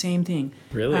doing the same thing.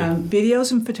 Really?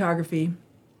 Videos and photography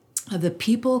of the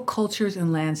people, cultures,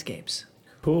 and landscapes.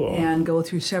 Cool. And go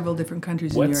through several different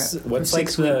countries in Europe. What's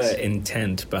like the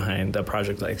intent behind a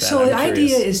project like that? So the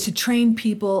idea is to train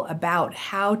people about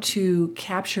how to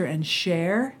capture and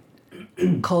share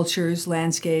cultures,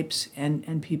 landscapes,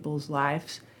 and people's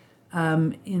lives,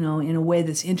 in a way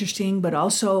that's interesting. But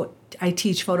also, I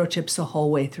teach photo tips the whole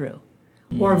way through,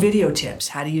 or video tips: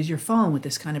 how to use your phone with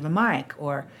this kind of a mic,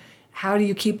 or how do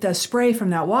you keep the spray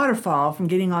from that waterfall from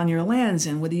getting on your lens,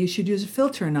 and whether you should use a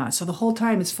filter or not. So the whole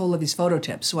time it's full of these photo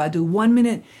tips. So I do 1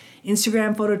 minute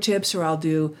Instagram photo tips, or I'll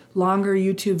do longer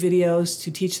YouTube videos to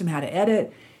teach them how to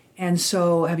edit. And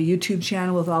so I have a YouTube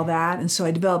channel with all that. And so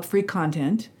I develop free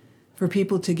content for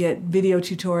people to get video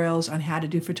tutorials on how to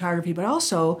do photography, but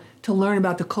also to learn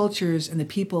about the cultures and the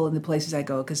people and the places I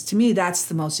go. Because to me, that's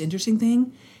the most interesting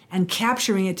thing. And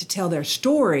capturing it to tell their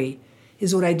story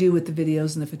is what I do with the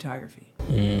videos and the photography.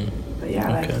 But yeah,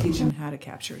 I like to teach them how to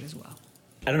capture it as well.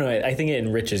 I don't know. I think it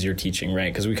enriches your teaching,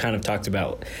 right? Because we kind of talked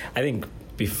about, I think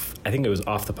it was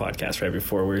off the podcast right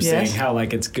before we were saying how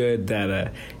like it's good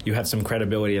that you have some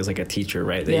credibility as like a teacher,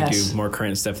 right? That you do more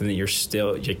current stuff and that you're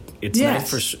still.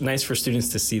 It's nice for students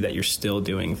to see that you're still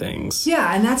doing things.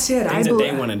 Yeah, and that's it. Things that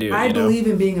they want to do. I believe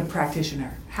in being a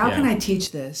practitioner. How can I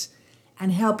teach this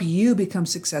and help you become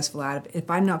successful at it if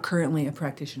I'm not currently a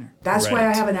practitioner? That's why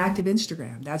I have an active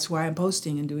Instagram. That's why I'm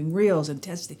posting and doing reels and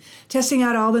testing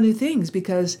out all the new things,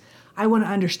 because I want to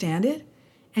understand it.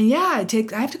 And yeah,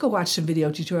 I have to go watch some video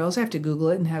tutorials. I have to Google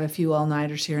it and have a few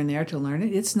all-nighters here and there to learn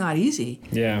it. It's not easy.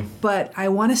 Yeah. But I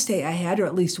want to stay ahead, or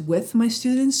at least with my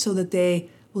students, so that they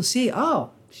will see,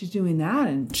 oh, she's doing that,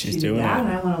 and she's doing that, and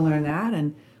I want to learn that.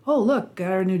 And, oh, look, got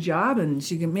her a new job, and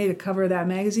she made a cover of that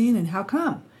magazine, and how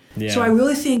come? Yeah. So I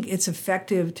really think it's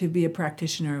effective to be a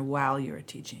practitioner while you're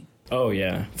teaching. Oh,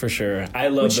 yeah, for sure. I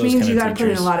love those kind of teachers. Which means you got to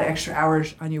put in a lot of extra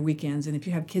hours on your weekends. And if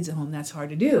you have kids at home, that's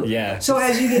hard to do. Yeah. So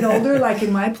as you get older, like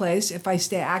in my place, if I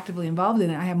stay actively involved in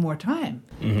it, I have more time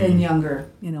than younger,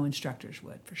 instructors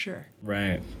would, for sure.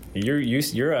 Right. You're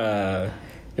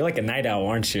like a night owl,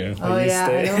 aren't you? Oh, yeah.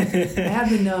 I have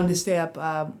been known to stay up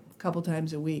a couple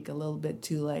times a week, a little bit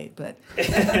too late, but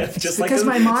just because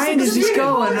my mind is just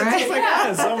going, right?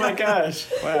 Oh my gosh.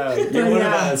 Wow. You're one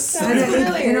of us.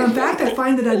 In fact, I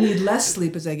find that I need less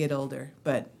sleep as I get older,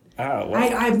 but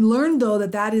I've learned, though,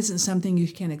 that isn't something you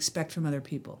can expect from other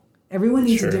people. Everyone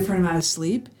needs a different amount of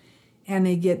sleep, and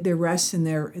they get their rest and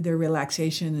their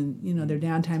relaxation and, their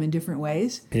downtime in different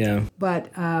ways. Yeah.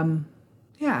 But,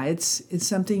 yeah, it's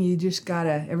something you just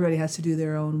everybody has to do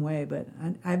their own way. But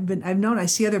I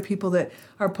see other people that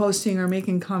are posting or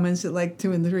making comments at like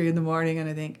 2 and 3 in the morning, and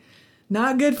I think,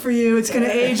 not good for you. It's going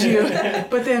to age you.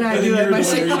 But then I do it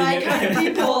myself. Like kind of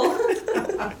people.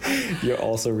 You're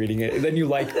also reading it. And then you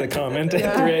like the comment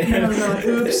at 3 a.m. Like,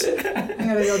 oops, I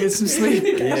gotta go get some sleep.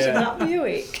 I should not be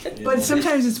awake. But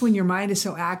sometimes it's when your mind is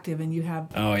so active and you have.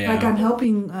 Oh yeah. Like I'm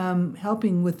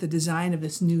helping with the design of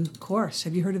this new course.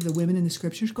 Have you heard of the Women in the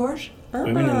Scriptures course?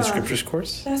 Women in the Scriptures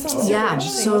course? That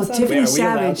sounds So Tiffany Savage.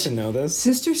 Are we allowed to know this?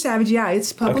 Sister Savage. Yeah,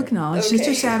 it's public knowledge. Okay.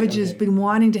 Sister Savage has been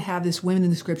wanting to have this Women in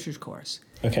the Scriptures course.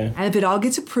 Okay. And if it all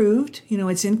gets approved,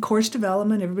 it's in course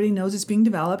development. Everybody knows it's being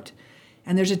developed.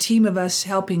 And there's a team of us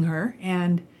helping her,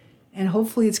 and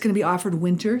hopefully it's going to be offered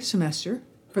winter semester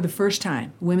for the first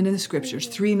time. Women in the Scriptures,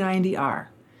 390R.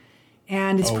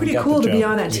 And it's pretty cool to be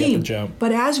on that team.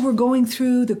 But as we're going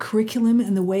through the curriculum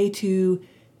and the way to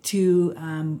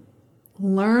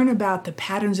learn about the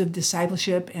patterns of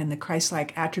discipleship and the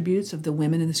Christ-like attributes of the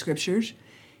women in the Scriptures,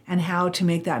 and how to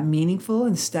make that meaningful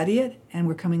and study it, and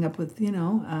we're coming up with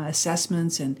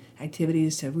assessments and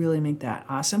activities to really make that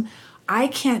awesome. I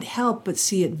can't help but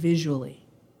see it visually.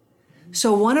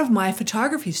 So one of my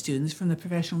photography students from the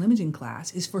professional imaging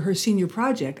class is for her senior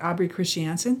project, Aubrey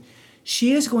Christiansen.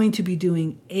 She is going to be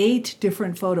doing 8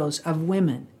 different photos of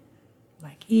women,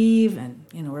 like Eve and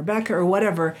Rebecca or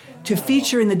whatever, to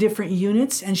feature in the different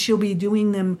units, and she'll be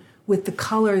doing them with the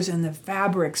colors and the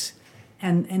fabrics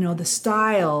and the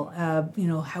style,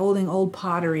 holding old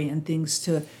pottery and things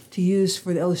to use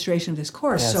for the illustration of this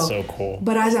course. That's so cool.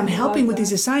 But as I'm helping with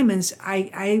these assignments,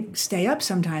 I stay up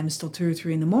sometimes till 2 or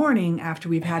 3 in the morning after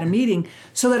we've had a meeting,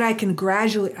 so that I can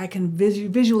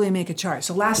visually make a chart.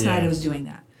 So last night I was doing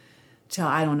that till,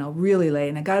 really late.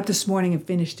 And I got up this morning and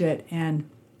finished it, and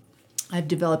I've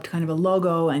developed kind of a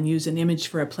logo and used an image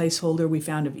for a placeholder we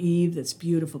found of Eve, that's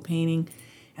beautiful painting.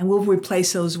 And we'll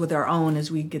replace those with our own as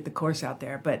we get the course out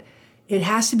there. But it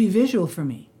has to be visual for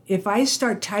me. If I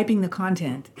start typing the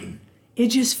content, it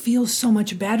just feels so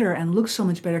much better and looks so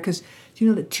much better, because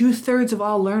that 2/3 of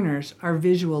all learners are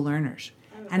visual learners.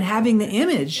 And having the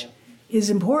image is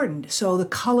important. So the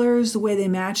colors, the way they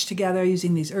match together,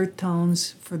 using these earth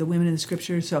tones for the women in the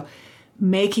Scriptures. So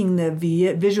making the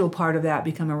visual part of that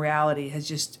become a reality has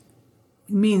just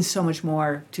means so much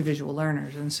more to visual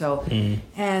learners. And so,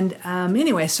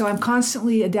 anyway, so I'm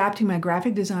constantly adapting my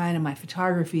graphic design and my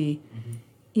photography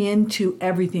into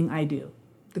everything I do.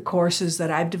 the courses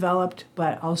that I've developed,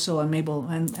 but also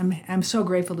I'm so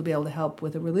grateful to be able to help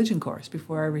with a religion course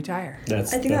before I retire. I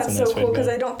think that's so cool because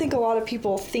I don't think a lot of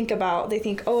people they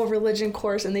think, oh, a religion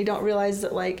course, and they don't realize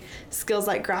that like skills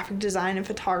like graphic design and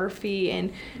photography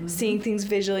and seeing things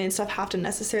visually and stuff have to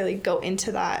necessarily go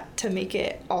into that to make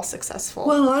it all successful.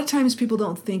 Well, a lot of times people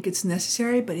don't think it's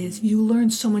necessary, but you learn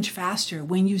so much faster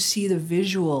when you see the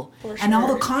visual. For And all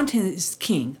sure. the content is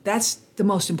king. That's the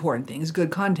most important thing, is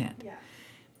good content. Yeah.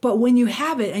 But when you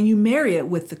have it and you marry it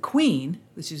with the queen,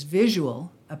 which is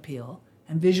visual appeal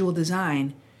and visual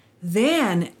design,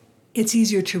 then it's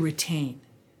easier to retain.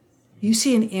 You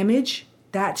see an image,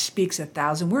 that speaks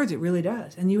 1,000 words. It really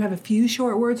does. And you have a few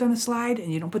short words on a slide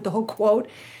and you don't put the whole quote,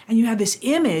 and you have this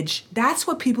image, that's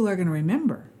what people are going to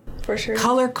remember. For sure.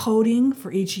 Color coding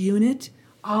for each unit,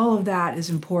 all of that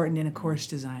is important in a course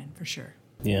design, for sure.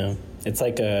 Yeah, it's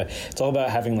all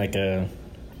about having like a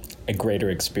greater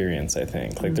experience, I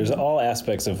think. Like there's all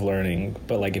aspects of learning,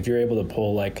 but like if you're able to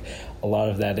pull like a lot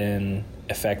of that in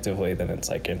effectively, then it's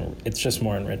like it's just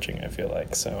more enriching, I feel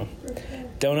like. So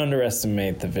don't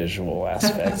underestimate the visual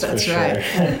aspects. That's for right.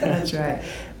 Sure. That's right.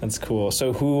 That's cool.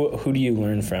 So who do you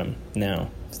learn from now?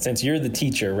 Since you're the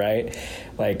teacher, right?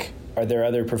 Like, are there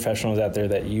other professionals out there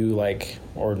that you like,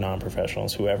 or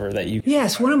non-professionals, whoever, that you...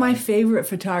 Yes, one of my favorite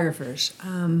photographers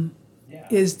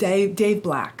is Dave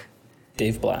Black.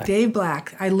 Dave Black. Dave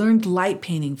Black. I learned light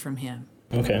painting from him.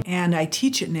 Okay. And I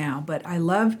teach it now, but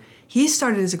he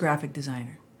started as a graphic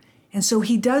designer. And so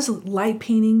he does light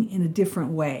painting in a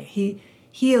different way.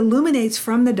 He illuminates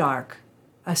from the dark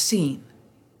a scene.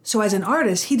 So as an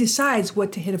artist, he decides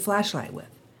what to hit a flashlight with.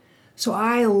 So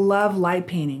I love light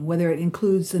painting, whether it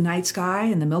includes the night sky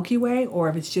and the Milky Way, or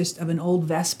if it's just of an old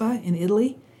Vespa in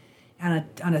Italy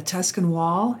on a Tuscan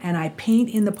wall, and I paint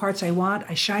in the parts I want.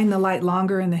 I shine the light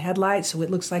longer in the headlight so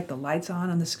it looks like the light's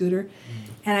on the scooter.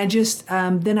 And I just,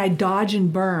 then I dodge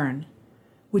and burn,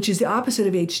 which is the opposite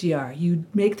of HDR. You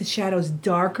make the shadows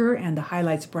darker and the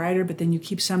highlights brighter, but then you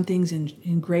keep some things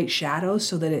in great shadows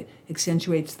so that it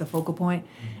accentuates the focal point.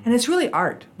 And it's really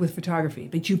art with photography,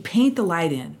 but you paint the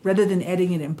light in rather than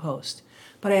editing it in post.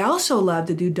 But I also love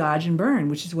to do dodge and burn,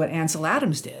 which is what Ansel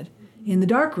Adams did in the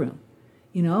darkroom,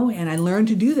 and I learned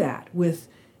to do that with,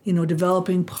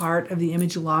 developing part of the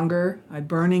image longer,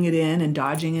 burning it in and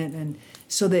dodging it, and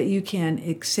so that you can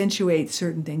accentuate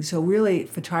certain things. So really,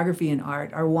 photography and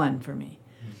art are one for me.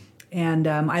 And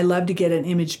I love to get an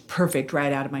image perfect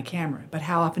right out of my camera. But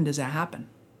how often does that happen?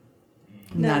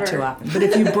 Never. Not too often. But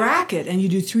if you bracket and you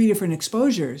do 3 different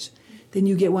exposures, then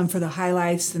you get one for the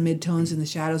highlights, the midtones, and the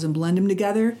shadows, and blend them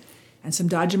together, and some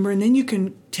dodge and burn. Then you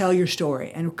can tell your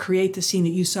story and create the scene that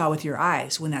you saw with your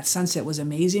eyes when that sunset was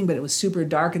amazing, but it was super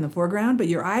dark in the foreground, but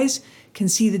your eyes can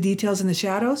see the details in the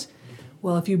shadows.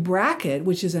 Well, if you bracket,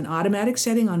 which is an automatic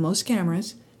setting on most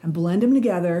cameras, and blend them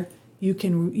together, you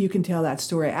can tell that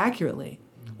story accurately.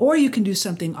 Or you can do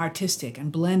something artistic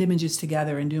and blend images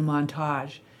together and do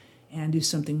montage and do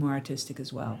something more artistic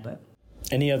as well. But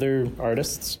Any other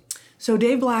artists? so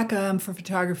Dave Black for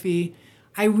photography.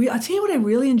 I'll tell you what I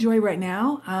really enjoy right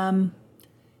now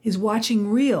is watching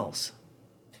reels.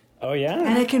 Oh, yeah?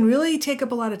 And it can really take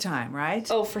up a lot of time, right?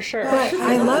 Oh, for sure. But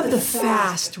I love the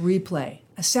fast replay.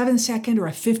 A 7-second or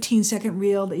a 15-second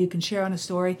reel that you can share on a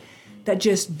story that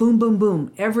just boom, boom,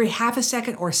 boom. Every half a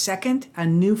second or second, a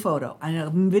new photo, a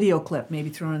video clip maybe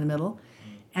thrown in the middle,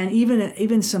 and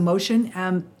even some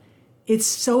motion. It's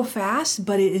so fast,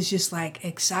 but it is just like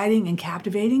exciting and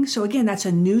captivating. So again, that's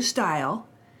a new style.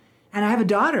 And I have a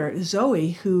daughter,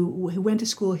 Zoe, who went to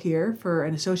school here for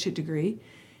an associate degree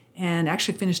and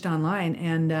actually finished online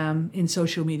and in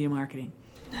social media marketing.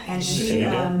 And she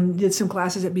did some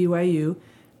classes at BYU,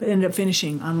 but ended up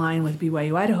finishing online with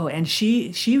BYU Idaho. And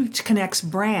she connects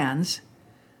brands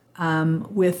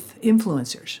with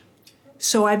influencers.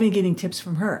 So I've been getting tips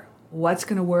from her. What's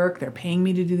going to work? They're paying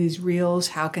me to do these reels.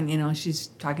 How can, she's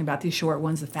talking about these short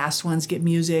ones, the fast ones, get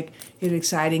music, get it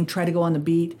exciting, try to go on the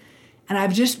beat. And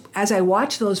as I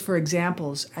watch those for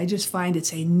examples, I just find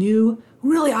it's a new,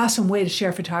 really awesome way to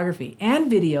share photography and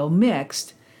video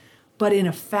mixed, but in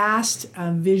a fast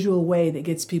visual way that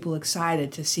gets people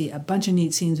excited to see a bunch of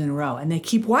neat scenes in a row. And they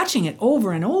keep watching it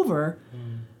over and over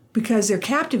because they're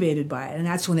captivated by it. And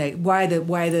that's when they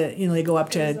go up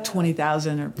to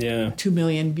 20,000 or 2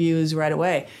 million views right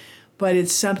away. But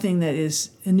it's something that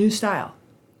is a new style,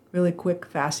 really quick,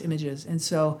 fast images. And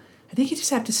so I think you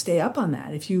just have to stay up on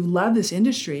that. If you love this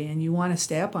industry and you want to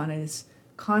stay up on it, it's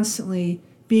constantly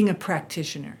being a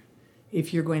practitioner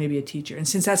if you're going to be a teacher. And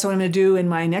since that's what I'm going to do in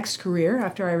my next career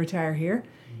after I retire here,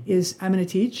 is I'm going to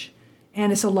teach.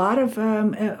 And it's a lot of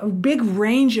a big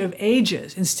range of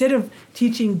ages. Instead of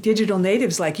teaching digital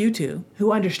natives like you two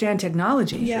who understand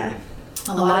technology, Yeah.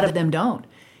 a lot of them don't.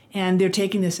 And they're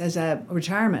taking this as a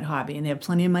retirement hobby, and they have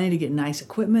plenty of money to get nice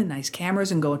equipment, nice cameras,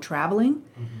 and go traveling.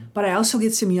 But I also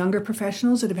get some younger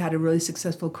professionals that have had a really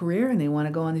successful career, and they want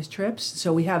to go on these trips.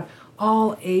 So we have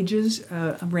all ages,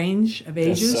 a range of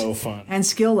ages so fun. and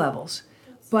skill levels.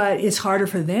 But it's harder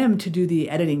for them to do the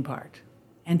editing part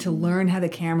and to learn how the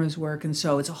cameras work. And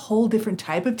so it's a whole different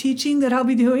type of teaching that I'll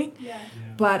be doing. Yeah.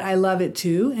 But I love it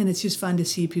too, and it's just fun to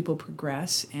see people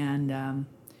progress and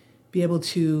be able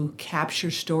to capture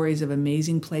stories of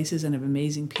amazing places and of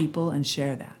amazing people and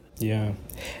share that. Yeah.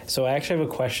 So I actually have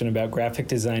a question about graphic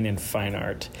design and fine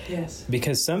art. Yes.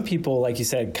 Because some people, like you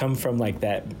said, come from like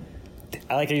that.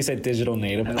 I like how you said digital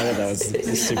native. I thought that was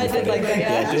super I did funny. like that,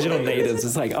 yeah. Digital natives.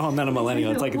 It's like, oh, I'm not a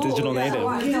millennial. It's like a digital native.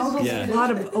 A lot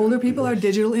of older people are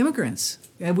digital immigrants,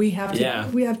 and we have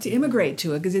to immigrate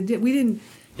to it because we didn't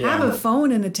have a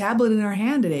phone and a tablet in our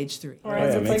hand at age 3. Or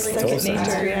as yeah, it's like makes total second sense.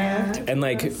 nature, yeah. And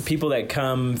like people that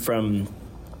come from,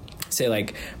 say,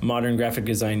 like modern graphic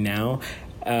design now,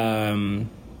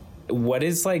 what do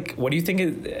you think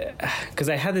is, because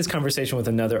I had this conversation with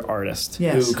another artist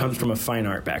who comes from a fine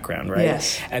art background, right?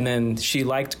 Yes. And then she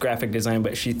liked graphic design,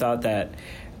 but she thought that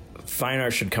fine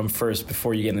art should come first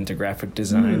before you get into graphic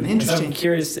design. Interesting. So I'm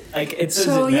curious, like, it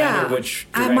doesn't matter which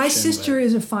direction. My sister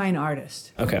is a fine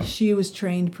artist. Okay. She was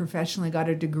trained professionally, got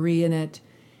her degree in it,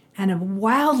 and a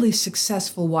wildly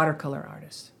successful watercolor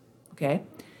artist. Okay?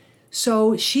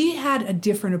 So she had a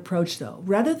different approach, though.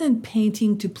 Rather than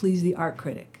painting to please the art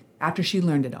critic, after she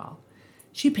learned it all,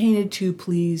 she painted to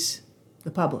please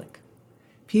the public.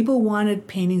 People wanted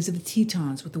paintings of the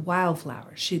Tetons with the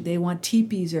wildflowers. They want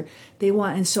teepees,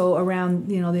 and so around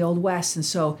the Old West, and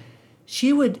so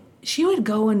she would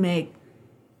go and make,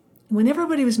 when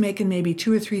everybody was making maybe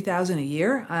 $2,000 or $3,000 a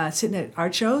year, sitting at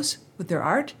art shows with their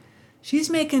art, she's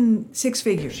making 6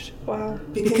 figures. Wow.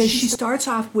 Because she starts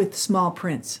off with small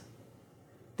prints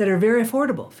that are very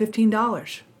affordable,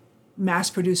 $15, mass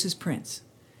produces prints,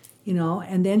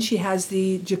 and then she has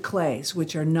the Jaclés,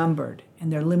 which are numbered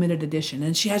and they're limited edition,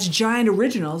 and she has giant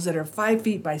originals that are 5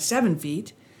 feet by 7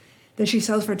 feet that she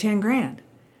sells for $10,000.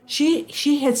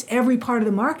 She hits every part of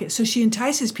the market, so she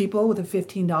entices people with a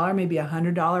 $15, maybe a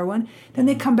 $100 one. Then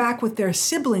they come back with their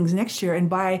siblings next year and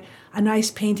buy a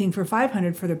nice painting for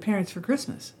 $500 for their parents for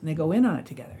Christmas, and they go in on it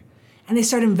together, and they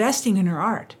start investing in her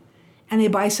art. And they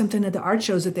buy something at the art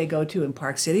shows that they go to in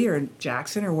Park City or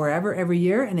Jackson or wherever every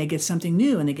year, and they get something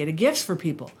new, and they get gifts for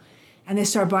people. And they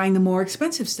start buying the more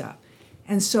expensive stuff.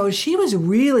 And so she was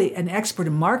really an expert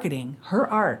in marketing her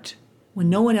art when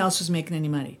no one else was making any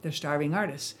money. They're starving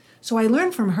artists. So I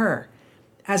learned from her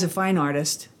as a fine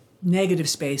artist, negative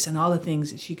space, and all the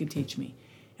things that she could teach me.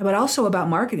 But also about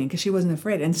marketing, because she wasn't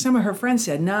afraid. And some of her friends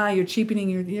said, nah, you're cheapening,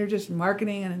 you're just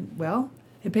marketing. And well,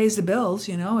 it pays the bills,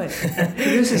 it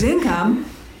produces income.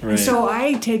 Right. And so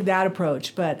I take that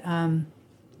approach. But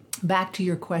back to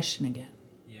your question again.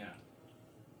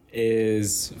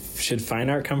 Should fine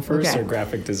art come first or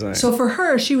graphic design? So for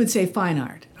her, she would say fine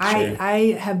art. Sure.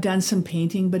 I have done some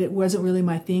painting, but it wasn't really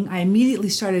my thing. I immediately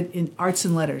started in Arts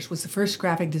and Letters, was the first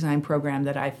graphic design program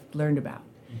that I learned about.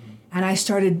 And I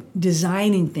started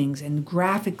designing things and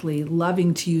graphically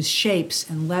loving to use shapes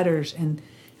and letters, and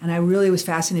I really was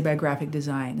fascinated by graphic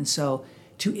design. And so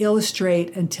to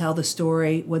illustrate and tell the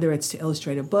story, whether it's to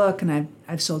illustrate a book, and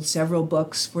I've sold several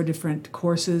books for different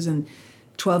courses, and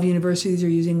 12 universities are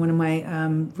using one of my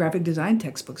graphic design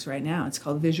textbooks right now. It's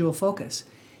called Visual Focus.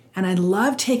 And I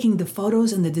love taking the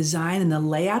photos and the design and the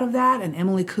layout of that, and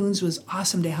Emily Coons was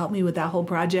awesome to help me with that whole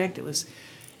project. It was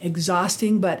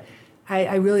exhausting, but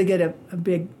I really get a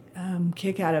big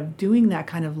kick out of doing that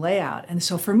kind of layout. And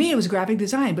so for me, it was graphic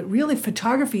design, but really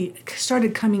photography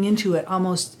started coming into it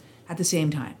almost at the same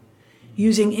time,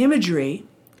 using imagery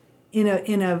in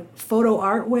a photo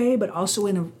art way, but also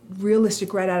in a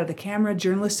realistic, right out of the camera,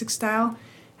 journalistic style,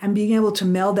 and being able to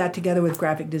meld that together with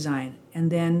graphic design.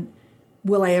 And then,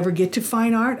 will I ever get to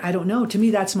fine art? I don't know. To me,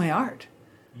 that's my art.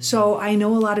 Mm-hmm. So I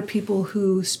know a lot of people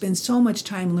who spend so much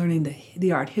time learning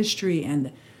the art history and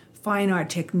the fine art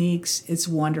techniques. It's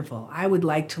wonderful. I would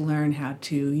like to learn how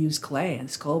to use clay and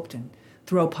sculpt and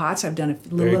throw pots. I've done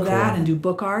a little of that and do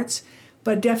book arts.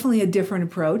 But definitely a different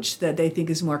approach that they think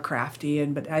is more crafty.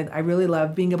 But I really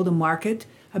love being able to market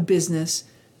a business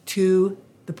to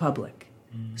the public.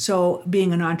 Mm-hmm. So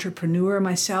being an entrepreneur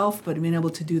myself, but being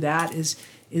able to do that is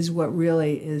what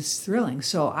really is thrilling.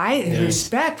 So I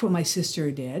respect what my sister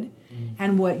did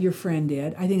and what your friend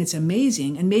did. I think it's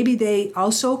amazing. And maybe they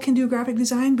also can do graphic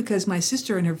design, because my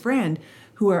sister and her friend,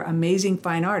 who are amazing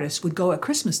fine artists would go at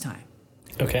Christmas time.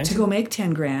 Okay. To go make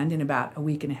 10 grand in about a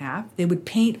week and a half. They would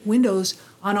paint windows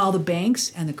on all the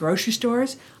banks and the grocery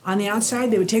stores. On the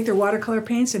outside, they would take their watercolor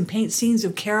paints and paint scenes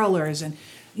of carolers and,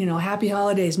 Happy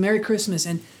Holidays, Merry Christmas,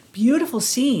 and beautiful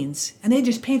scenes. And they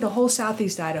just paint the whole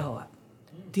southeast Idaho up.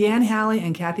 Deanne Halley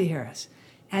and Kathy Harris.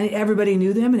 And everybody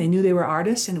knew them, and they knew they were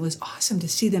artists, and it was awesome to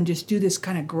see them just do this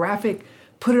kind of graphic,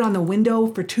 put it on the window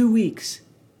for 2 weeks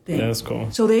thing. That's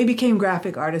cool. So they became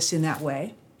graphic artists in that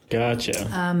way.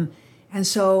 Gotcha. And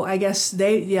so I guess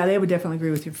they would definitely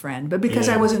agree with your friend. But because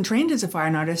I wasn't trained as a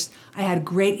fine artist, I had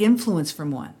great influence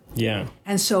from one. Yeah.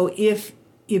 And so if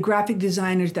you graphic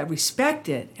designers that respect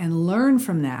it and learn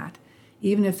from that,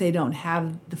 even if they don't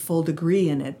have the full degree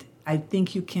in it, I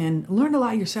think you can learn a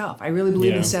lot yourself. I really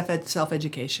believe in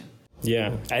self-education.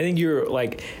 Yeah, I think you're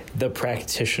like the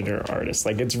practitioner artist.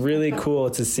 Like, it's really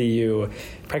cool to see you,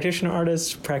 practitioner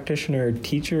artist, practitioner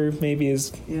teacher maybe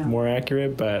is more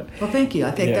accurate, but... Well, thank you.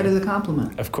 I take that as a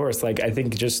compliment. Of course. Like, I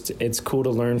think just it's cool to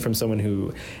learn from someone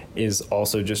who is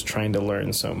also just trying to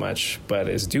learn so much, but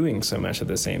is doing so much at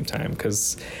the same time,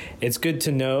 because it's good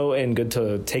to know and good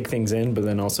to take things in, but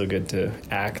then also good to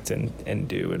act and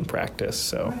do and practice.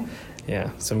 So... Right.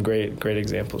 Yeah, some great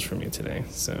examples from you today.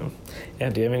 So, do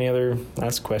you have any other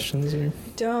last questions? Or?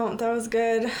 Don't. That was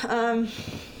good.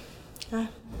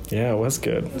 Yeah, it was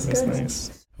good. It was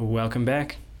nice. Welcome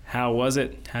back. How was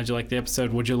it? How'd you like the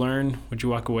episode? What'd you learn? What'd you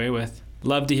walk away with?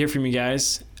 Love to hear from you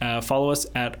guys. Follow us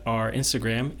at our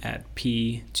Instagram at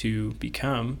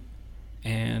P2Become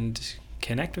and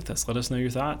connect with us. Let us know your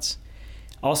thoughts.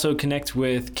 Also, connect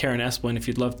with Karen Esplin. If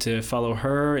you'd love to follow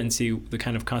her and see the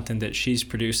kind of content that she's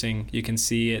producing, you can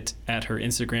see it at her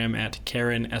Instagram at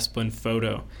Karen Esplin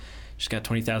Photo. She's got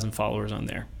 20,000 followers on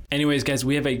there. Anyways, guys,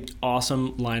 we have an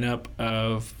awesome lineup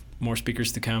of more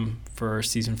speakers to come for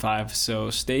season 5. So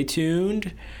stay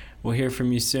tuned. We'll hear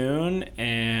from you soon.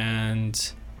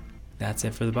 And that's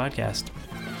it for the podcast.